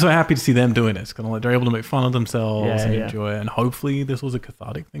it makes me so happy to see them doing this because they're able to make fun of themselves and enjoy it. And hopefully this was a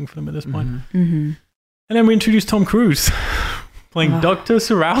cathartic thing for them at this point. And then we introduced Tom Cruise playing Dr.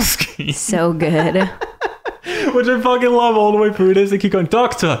 Sarowski. So good. Which I fucking love all the way through this. They keep going,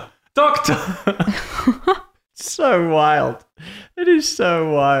 Doctor. So wild. It is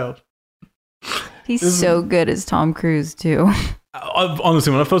so wild. He's so good as Tom Cruise too.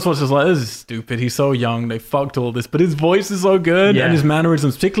 Honestly, when I first watched this, I was like, this is stupid. He's so young. They fucked all this. But his voice is so good. Yeah. And his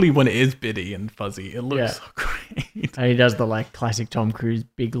mannerisms, particularly when it is bitty and fuzzy, it looks so great. And he does the like classic Tom Cruise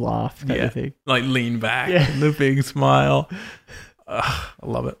big laugh kind of thing. Like lean back and the big smile. I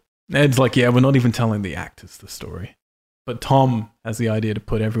love it. Ed's like, we're not even telling the actors the story. But Tom has the idea to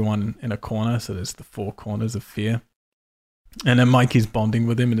put everyone in a corner. So there's the 4 corners of fear. And then Mikey's bonding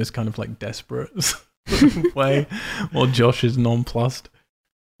with him in this kind of like desperate way, while Josh is nonplussed.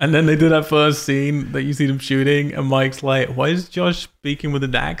 And then they do that first scene that you see them shooting, and Mike's like, why is Josh speaking with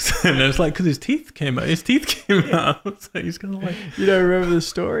an accent? And it's like, because his teeth came out. So he's kind of like... You don't remember the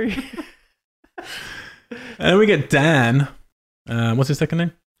story? And then we get Dan. What's his second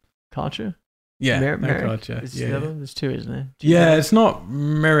name? Karcher? Yeah, Merrick. Karcher. Yeah. There's 2, isn't there? Yeah, it's not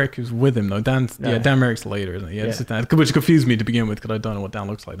Merrick who's with him, though. Dan Merrick's later, isn't it? Yeah, it's just Dan, which confused me to begin with, because I don't know what Dan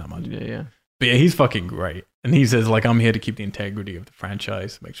looks like that much. Yeah. But yeah, he's fucking great. And he says, like, I'm here to keep the integrity of the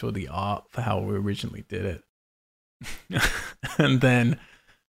franchise, make sure the art for how we originally did it. and then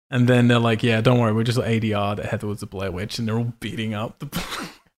they're like, yeah, don't worry, we're just ADR that Heather was the Blair Witch, and they're all beating up the Blair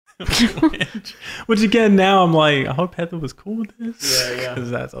Witch. Which again, now I'm like, I hope Heather was cool with this. Yeah.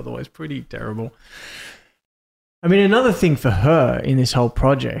 Because that's otherwise pretty terrible. I mean, another thing for her in this whole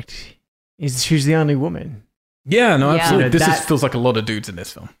project is she's the only woman. Yeah, no, absolutely. You know, feels like a lot of dudes in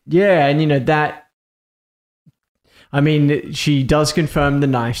this film. Yeah, and I mean, she does confirm the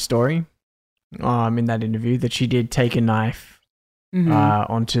knife story in that interview, that she did take a knife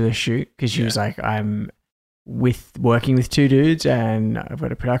onto the shoot, because she was like, I'm working with 2 dudes, and I've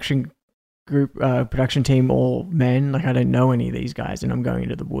got a production team, all men. Like, I don't know any of these guys, and I'm going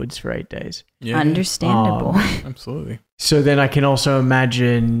into the woods for 8 days. Yeah, understandable. Absolutely. So then I can also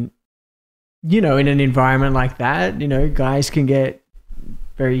imagine, in an environment like that, guys can get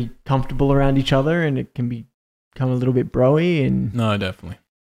very comfortable around each other, and it can become a little bit broy. And no, definitely.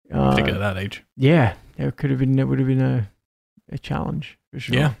 Particularly at that age. Yeah, it would have been a challenge for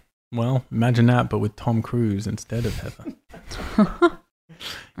sure. Yeah. Well, imagine that, but with Tom Cruise instead of Heather.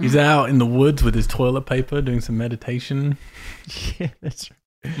 He's out in the woods with his toilet paper doing some meditation. Yeah, that's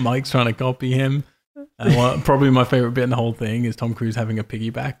right. Mike's trying to copy him. And probably my favorite bit in the whole thing is Tom Cruise having a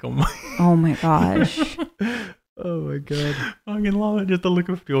piggyback on Mike. Oh my gosh. Oh my god. I fucking love it. Just the look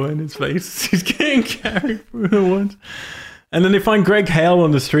of joy in his face. He's getting carried through the woods. And then they find Greg Hale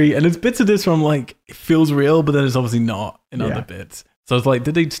on the street. And there's bits of this where I'm like, it feels real, but then it's obviously not in other bits. So I was like,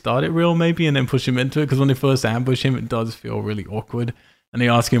 did they start it real maybe and then push him into it? Because when they first ambush him, it does feel really awkward. And they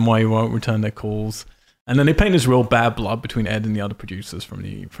ask him why he won't return their calls. And then they paint this real bad blood between Ed and the other producers from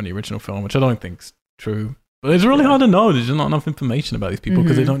the original film, which I don't think's true. But it's really hard to know. There's just not enough information about these people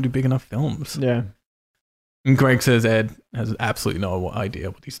because they don't do big enough films. Yeah. And Greg says Ed has absolutely no idea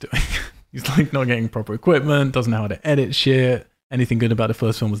what he's doing. He's like not getting proper equipment, doesn't know how to edit shit. Anything good about the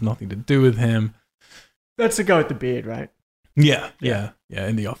first film was nothing to do with him. That's the guy with the beard, right? Yeah,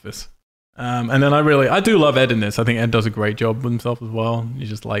 in The Office. And then I do love Ed in this. I think Ed does a great job with himself as well. He's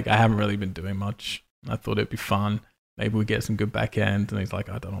just like, I haven't really been doing much. I thought it'd be fun. Maybe we get some good back end. And he's like,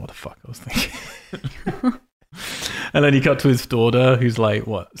 I don't know what the fuck I was thinking. And then he cut to his daughter, who's like,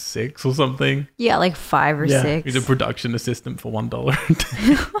 what, 6 or something? Yeah, like 5 or 6. He's a production assistant for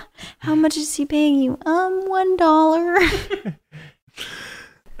 $1. How much is he paying you? $1.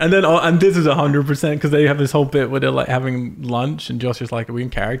 And then, and this is 100% because they have this whole bit where they're like having lunch, and Josh is like, "Are we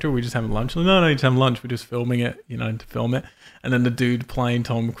in character? Are we just having lunch?" Like, no, you're just having lunch. We're just filming it, to film it. And then the dude playing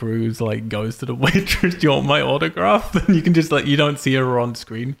Tom Cruise like goes to the waitress, "Do you want my autograph?" And you can just like, you don't see her on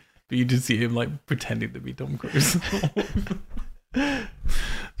screen, but you just see him like pretending to be Tom Cruise. It's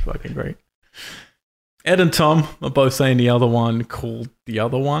fucking great. Ed and Tom are both saying the other one called the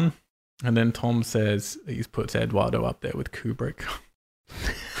other one, and then Tom says he puts Eduardo up there with Kubrick.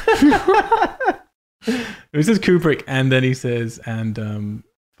 It says Kubrick, and then he says, and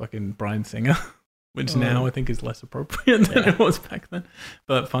fucking Bryan Singer. which now I think is less appropriate than it was back then,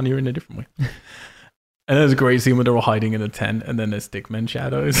 but funnier in a different way. And there's a great scene where they're all hiding in a tent, and then there's stickman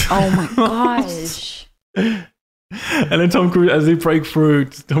shadows. Oh my gosh. And then Tom Cruise, as they break through,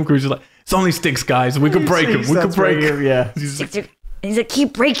 Tom Cruise is like, "It's only sticks, guys. We could break him. We could break him." Yeah. He's He's like,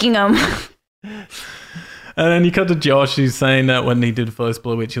 keep breaking them. And then you cut to Josh. He's saying that when he did the first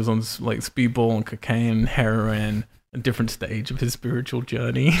Blair Witch, he was on like speedball and cocaine, heroin, a different stage of his spiritual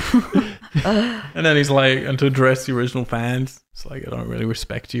journey. And then he's like, and to address the original fans, it's like, I don't really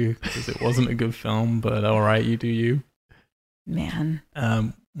respect you because it wasn't a good film, but all right, you do you. Man.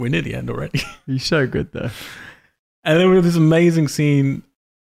 We're near the end already. He's so good though. And then we have this amazing scene,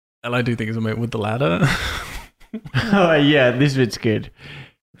 and I do think it's amazing, with the ladder. Oh yeah, this bit's good.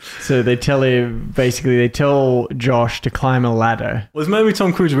 So they tell Josh to climb a ladder. Well, it's maybe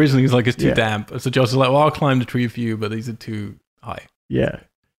Tom Cruise originally was like, it's too Yeah. damp. So Josh is like, well, I'll climb the tree for you, but these are too high. Yeah.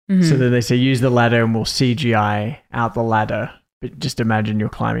 Mhm. So then they say use the ladder and we'll CGI out the ladder. But just imagine you're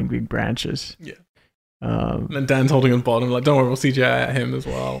climbing big branches. Yeah. Um, And then Dan's holding on the bottom, like, don't worry, we'll CGI at him as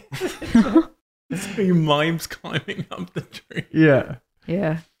well. So he mimes climbing up the tree. yeah.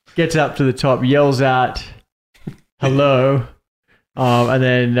 Yeah. Gets up to the top, yells out, hello. And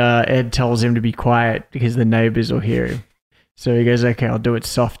then Ed tells him to be quiet because the neighbors will hear him. So he goes, okay, I'll do it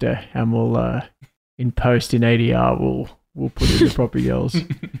softer. And we'll, in post, in ADR, we'll put in the proper yells.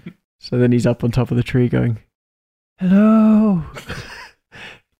 So then he's up on top of the tree going, hello.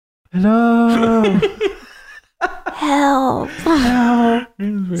 Hello. Help. Hello.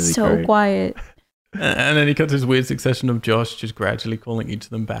 It was really So great. quiet. And then he cuts this weird succession of Josh just gradually calling each of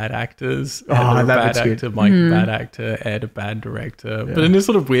them bad actors. Oh, Heather a that bad bit's good. actor, Mike Mhm. a bad actor, Ed a bad director. Yeah. But in this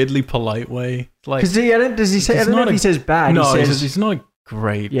sort of weirdly polite way. Like, Does he say, I he's don't know not if he says bad. no, he says, he's not a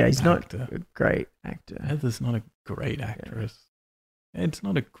great yeah, he's not actor. a great actor. Heather's not a great actress. Ed's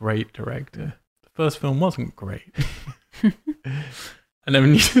not a great director. The first film wasn't great. And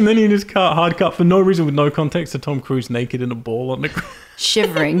then you just hard cut for no reason with no context to Tom Cruise naked in a ball on the ground.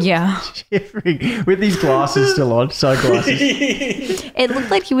 Shivering, yeah. Shivering with these glasses still on, sunglasses. It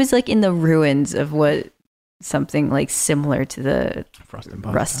looked like he was like in the ruins of what something like similar to the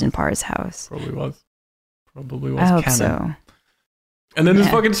Rustin Parr's house. Probably was. I hope canon. so. And then this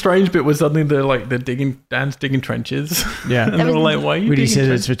Yeah. fucking strange bit was suddenly Dan's digging trenches. Yeah. And they were like, why are you But he digging says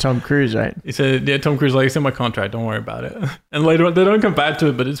trenches? it's for Tom Cruise, right? He said, yeah, Tom Cruise, like, it's in my contract, don't worry about it. And later on, they don't come back to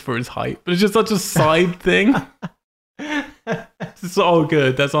it, but it's for his height. But it's just such a side thing. It's so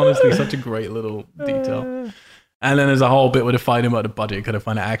good. That's honestly such a great little detail. And then there's a whole bit where they fight him about the budget because I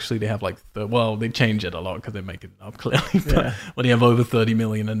find out actually they have like, they change it a lot because they make it up clearly. But Yeah. when you have over 30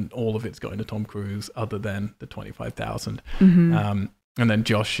 million and all of it's going to Tom Cruise other than the 25,000. Mm-hmm. And then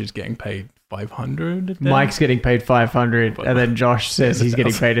Josh is getting paid 500. Mike's getting paid 500, and then Josh says he's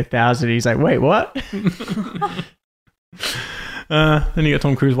getting paid 1,000. He's like, wait, what? Then you got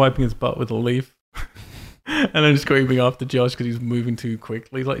Tom Cruise wiping his butt with a leaf. And then screaming after Josh because he's moving too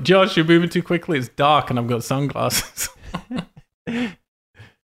quickly. He's like, Josh, you're moving too quickly. It's dark and I've got sunglasses.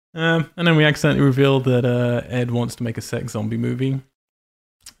 And then we accidentally reveal that Ed wants to make a sex zombie movie.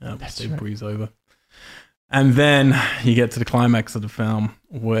 That's They right. breeze over. And then you get to the climax of the film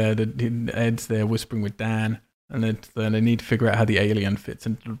where Ed's there whispering with Dan. And then they need to figure out how the alien fits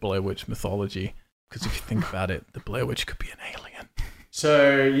into the Blair Witch mythology. Because if you think about it, the Blair Witch could be an alien.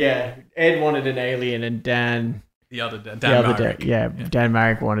 So, yeah, Ed wanted an alien, and Dan... The other Dan Dan Marek.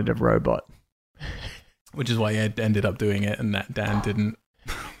 Marek wanted a robot. Which is why Ed ended up doing it and that Dan didn't.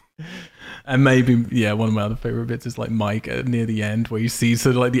 And maybe, one of my other favorite bits is like Mike near the end where you see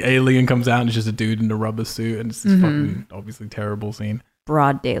like the alien comes out and it's just a dude in a rubber suit and it's this fucking obviously terrible scene.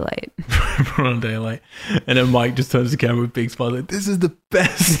 Broad daylight. Broad daylight. And then Mike just turns the camera with a big smile like, this is the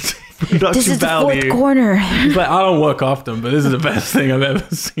best production This is the value. fourth corner. He's like, I don't work often, but this is the best thing I've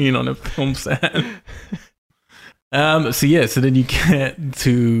ever seen on a film set. So then you get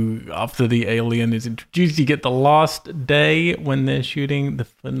to, after the alien is introduced, you get the last day when they're shooting the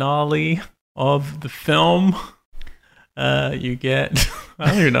finale of the film. You get, I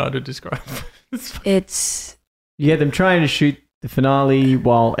don't even know how to describe it. It's You get them trying to shoot the finale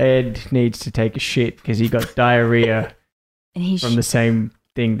while Ed needs to take a shit because he got diarrhea and he's from the same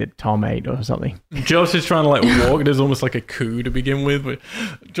thing that Tom ate or something. Josh is trying to like walk. There's almost like a coup to begin with. Where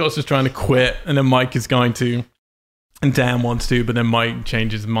Josh is trying to quit and then Mike is going to. And Dan wants to, but then Mike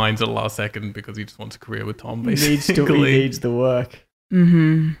changes his mind at the last second because he just wants a career with Tom, He basically. needs the work.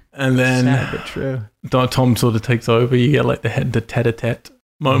 mm-hmm. And then Sad but true. Tom sort of takes over. You get like the tete-a-tete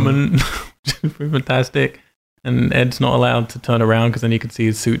moment, which is pretty fantastic. And Ed's not allowed to turn around because then you can see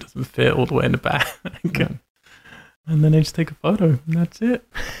his suit doesn't fit all the way in the back. And then they just take a photo, and that's it.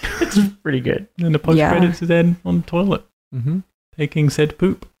 It's pretty good. And then the post credits is then on the toilet, taking said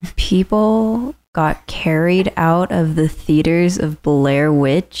poop. People got carried out of the theaters of Blair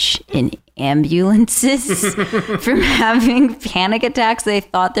Witch in ambulances from having panic attacks. They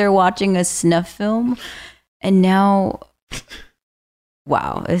thought they were watching a snuff film, and now,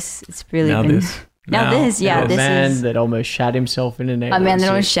 wow, it's really Now been. this. This is that almost shot himself in an a man that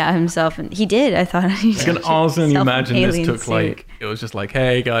almost shot himself, and he did. I thought he I can also himself imagine in this alien took suit. like, it was just like,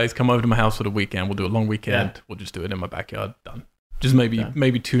 hey guys, come over to my house for the weekend. We'll do a long weekend. Yeah. We'll just do it in my backyard. Done. Just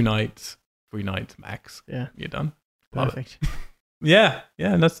maybe 2 nights, 3 nights max. Yeah. You're done. Love it. Perfect. Yeah.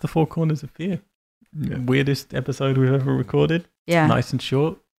 And that's the 4 Corners of Fear. Weirdest episode we've ever recorded. Yeah. Nice and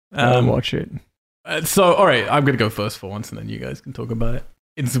short. Watch it. So, all right, I'm going to go first for once, and then you guys can talk about it.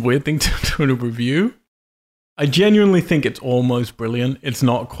 It's a weird thing to do in a review. I genuinely think it's almost brilliant. It's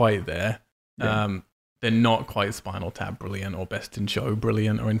not quite there. Yeah. They're not quite Spinal Tap brilliant or Best in Show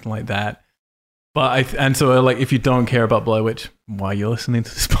brilliant or anything like that. But if you don't care about Blair Witch, why are you listening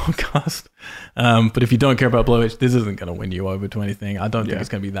to this podcast? But if you don't care about Blair Witch, this isn't going to win you over to anything. I don't think it's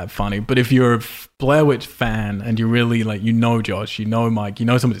going to be that funny. But if you're a Blair Witch fan and you really Josh, Mike,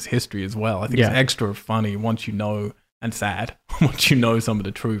 some of this history as well. I think it's extra funny once you know, and sad once you know some of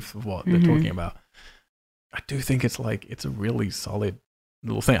the truth of what they're talking about. I do think it's a really solid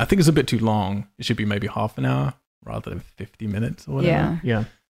little thing. I think it's a bit too long. It should be maybe half an hour rather than 50 minutes or whatever. Yeah.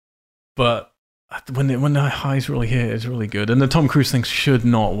 But when the highs really hit, it's really good. And the Tom Cruise thing should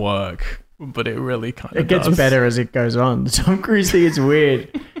not work, but it really kind of It gets does. better as it goes on. The Tom Cruise thing is weird.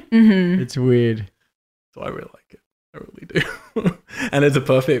 It's weird. So I really like it. I really do. And it's a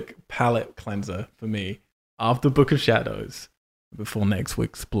perfect palate cleanser for me after Book of Shadows, before next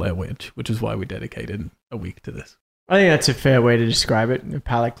week's Blair Witch, which is why we dedicated a week to this. I think that's a fair way to describe it. A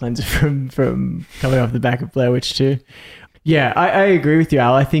palate cleanser from coming off the back of Blair Witch 2. Yeah, I agree with you,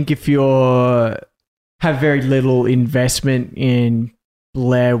 Al. I think if you have very little investment in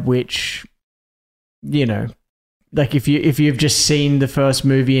Blair Witch, like if you've just seen the first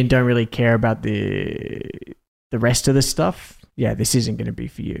movie and don't really care about the rest of the stuff, this isn't going to be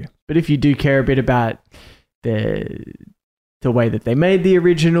for you. But if you do care a bit about the way that they made the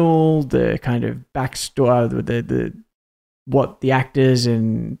original, the kind of backstory, the what the actors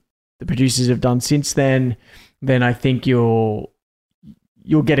and the producers have done since then I think you'll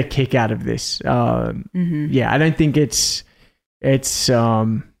get a kick out of this. I don't think it's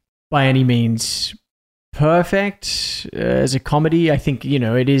by any means perfect as a comedy. I think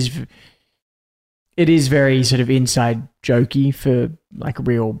it is very sort of inside jokey for like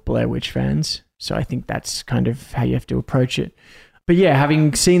real Blair Witch fans. So I think that's kind of how you have to approach it. But yeah,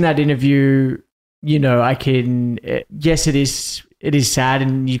 having seen that interview, I can. Yes, it is sad,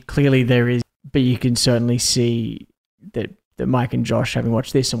 and clearly there is. But you can certainly see that Mike and Josh, having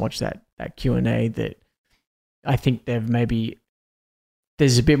watched this and watched that Q&A, that I think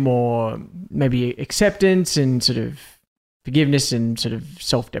there's a bit more maybe acceptance and sort of forgiveness and sort of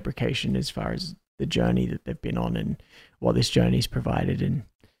self-deprecation as far as the journey that they've been on and what this journey's provided. And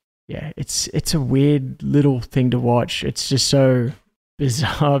yeah, it's a weird little thing to watch. It's just so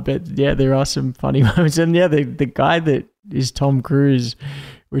bizarre, but yeah, there are some funny moments. And yeah, the guy that is Tom Cruise,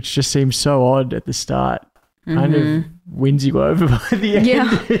 which just seems so odd at the start, kind of wins you over by the end.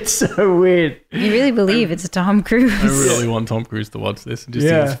 Yeah. It's so weird. You really believe it's Tom Cruise. I really want Tom Cruise to watch this and just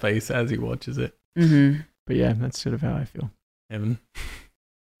see his face as he watches it. But yeah, that's sort of how I feel. Evan?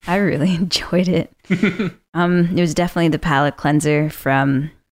 I really enjoyed it. It was definitely the palate cleanser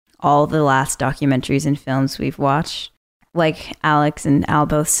from all the last documentaries and films we've watched. Like Alex and Al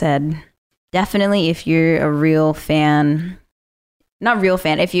both said, definitely if you're a real fan, not real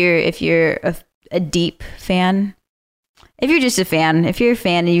fan, if you're a deep fan, if you're just a fan, if you're a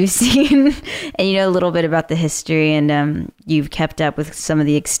fan and you've seen and you know a little bit about the history and you've kept up with some of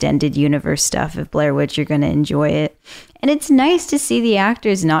the extended universe stuff of Blair Witch, you're going to enjoy it. And it's nice to see the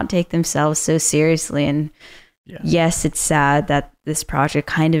actors not take themselves so seriously. And yes, it's sad that this project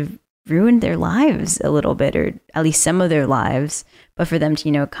kind of ruined their lives a little bit, or at least some of their lives. But for them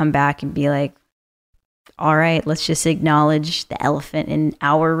to, come back and be like, all right, let's just acknowledge the elephant in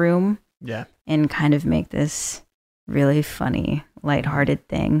our room. Yeah. And kind of make this really funny, lighthearted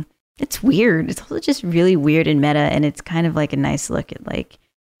thing. It's weird. It's also just really weird and meta, and it's kind of like a nice look at like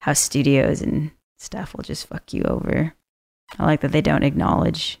how studios and stuff will just fuck you over. I like that they don't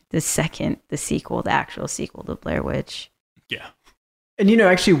acknowledge the actual sequel to Blair Witch. Yeah. And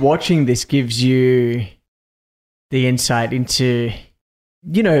actually watching this gives you the insight into,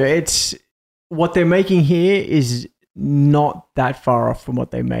 it's what they're making here is not that far off from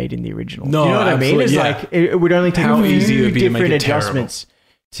what they made in the original. No, Do you know what I mean? absolutely, It's yeah. like it would only take How a easy it few would be to make different it terrible. adjustments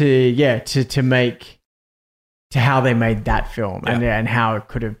to make to how they made that film and how it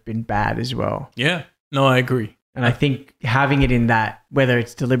could have been bad as well. Yeah. No, I agree. And I think having it in that, whether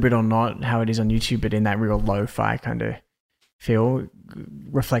it's deliberate or not, how it is on YouTube, but in that real lo-fi kind of feel,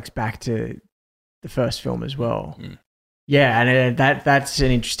 reflects back to the first film as well. Mm. Yeah, and that's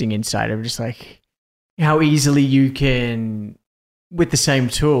an interesting insight of just like how easily you can, with the same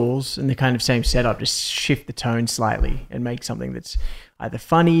tools and the kind of same setup, just shift the tone slightly and make something that's either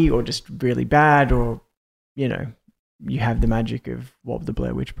funny or just really bad, or, you know, you have the magic of what the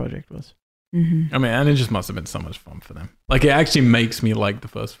Blair Witch Project was. Mm-hmm. I mean, and it just must have been so much fun for them. Like, it actually makes me like the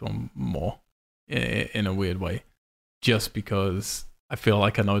first film more in a weird way, just because I feel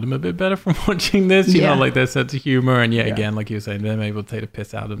like I know them a bit better from watching this. You know, like their sense of humor, and again, like you were saying, they're able to take a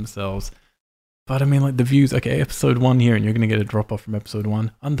piss out of themselves. But I mean, like the views. Okay, episode 1 here, and you're gonna get a drop off from episode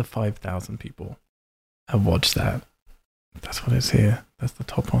 1. Under 5,000 people have watched that. That's what it's here. That's the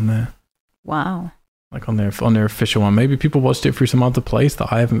top on there. Wow. Like on their official one. Maybe people watched it through some other place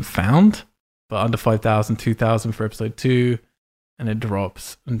that I haven't found. But under 5,000, 2,000 for episode 2, and it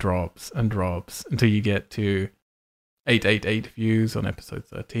drops and drops and drops until you get to 888 views on episode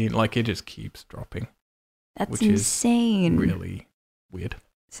 13. Like, it just keeps dropping. That's Which is insane. Really weird.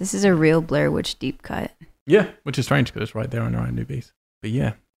 So this is a real Blair Witch deep cut. Yeah, which is strange because it's right there on our IMDb. But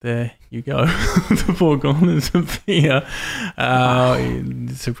yeah, there you go. The Four Corners of Fear.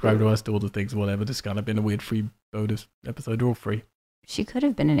 Subscribe to us, do all the things, whatever. This kind of been a weird free bonus episode. They're all free. She could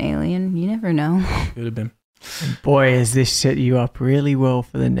have been an alien. You never know. Could have been. And boy, has this set you up really well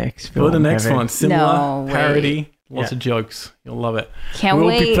for the next film. For the next Evan. one, similar No way. parody, lots of jokes. You'll love it. Can't We'll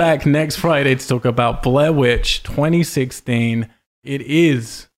wait. be back next Friday to talk about Blair Witch 2016. It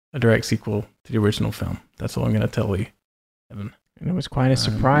is a direct sequel to the original film. That's all I'm going to tell you, Evan. And it was quite a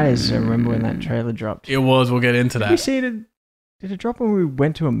surprise. I remember when that trailer dropped. It was. We'll get into Did we that. see it? Did it drop when we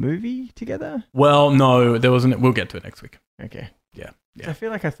went to a movie together? Well, no, there wasn't. We'll get to it next week. Okay. Yeah. I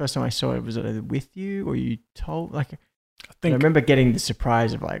feel like the first time I saw it was either with you or you told. Like, I I think. remember getting the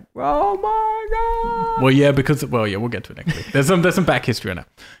surprise of like, oh my god! Well, yeah, because we'll get to it next week. There's some back history on it.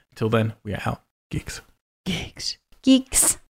 Until then, we are out, geeks. Gigs. Geeks.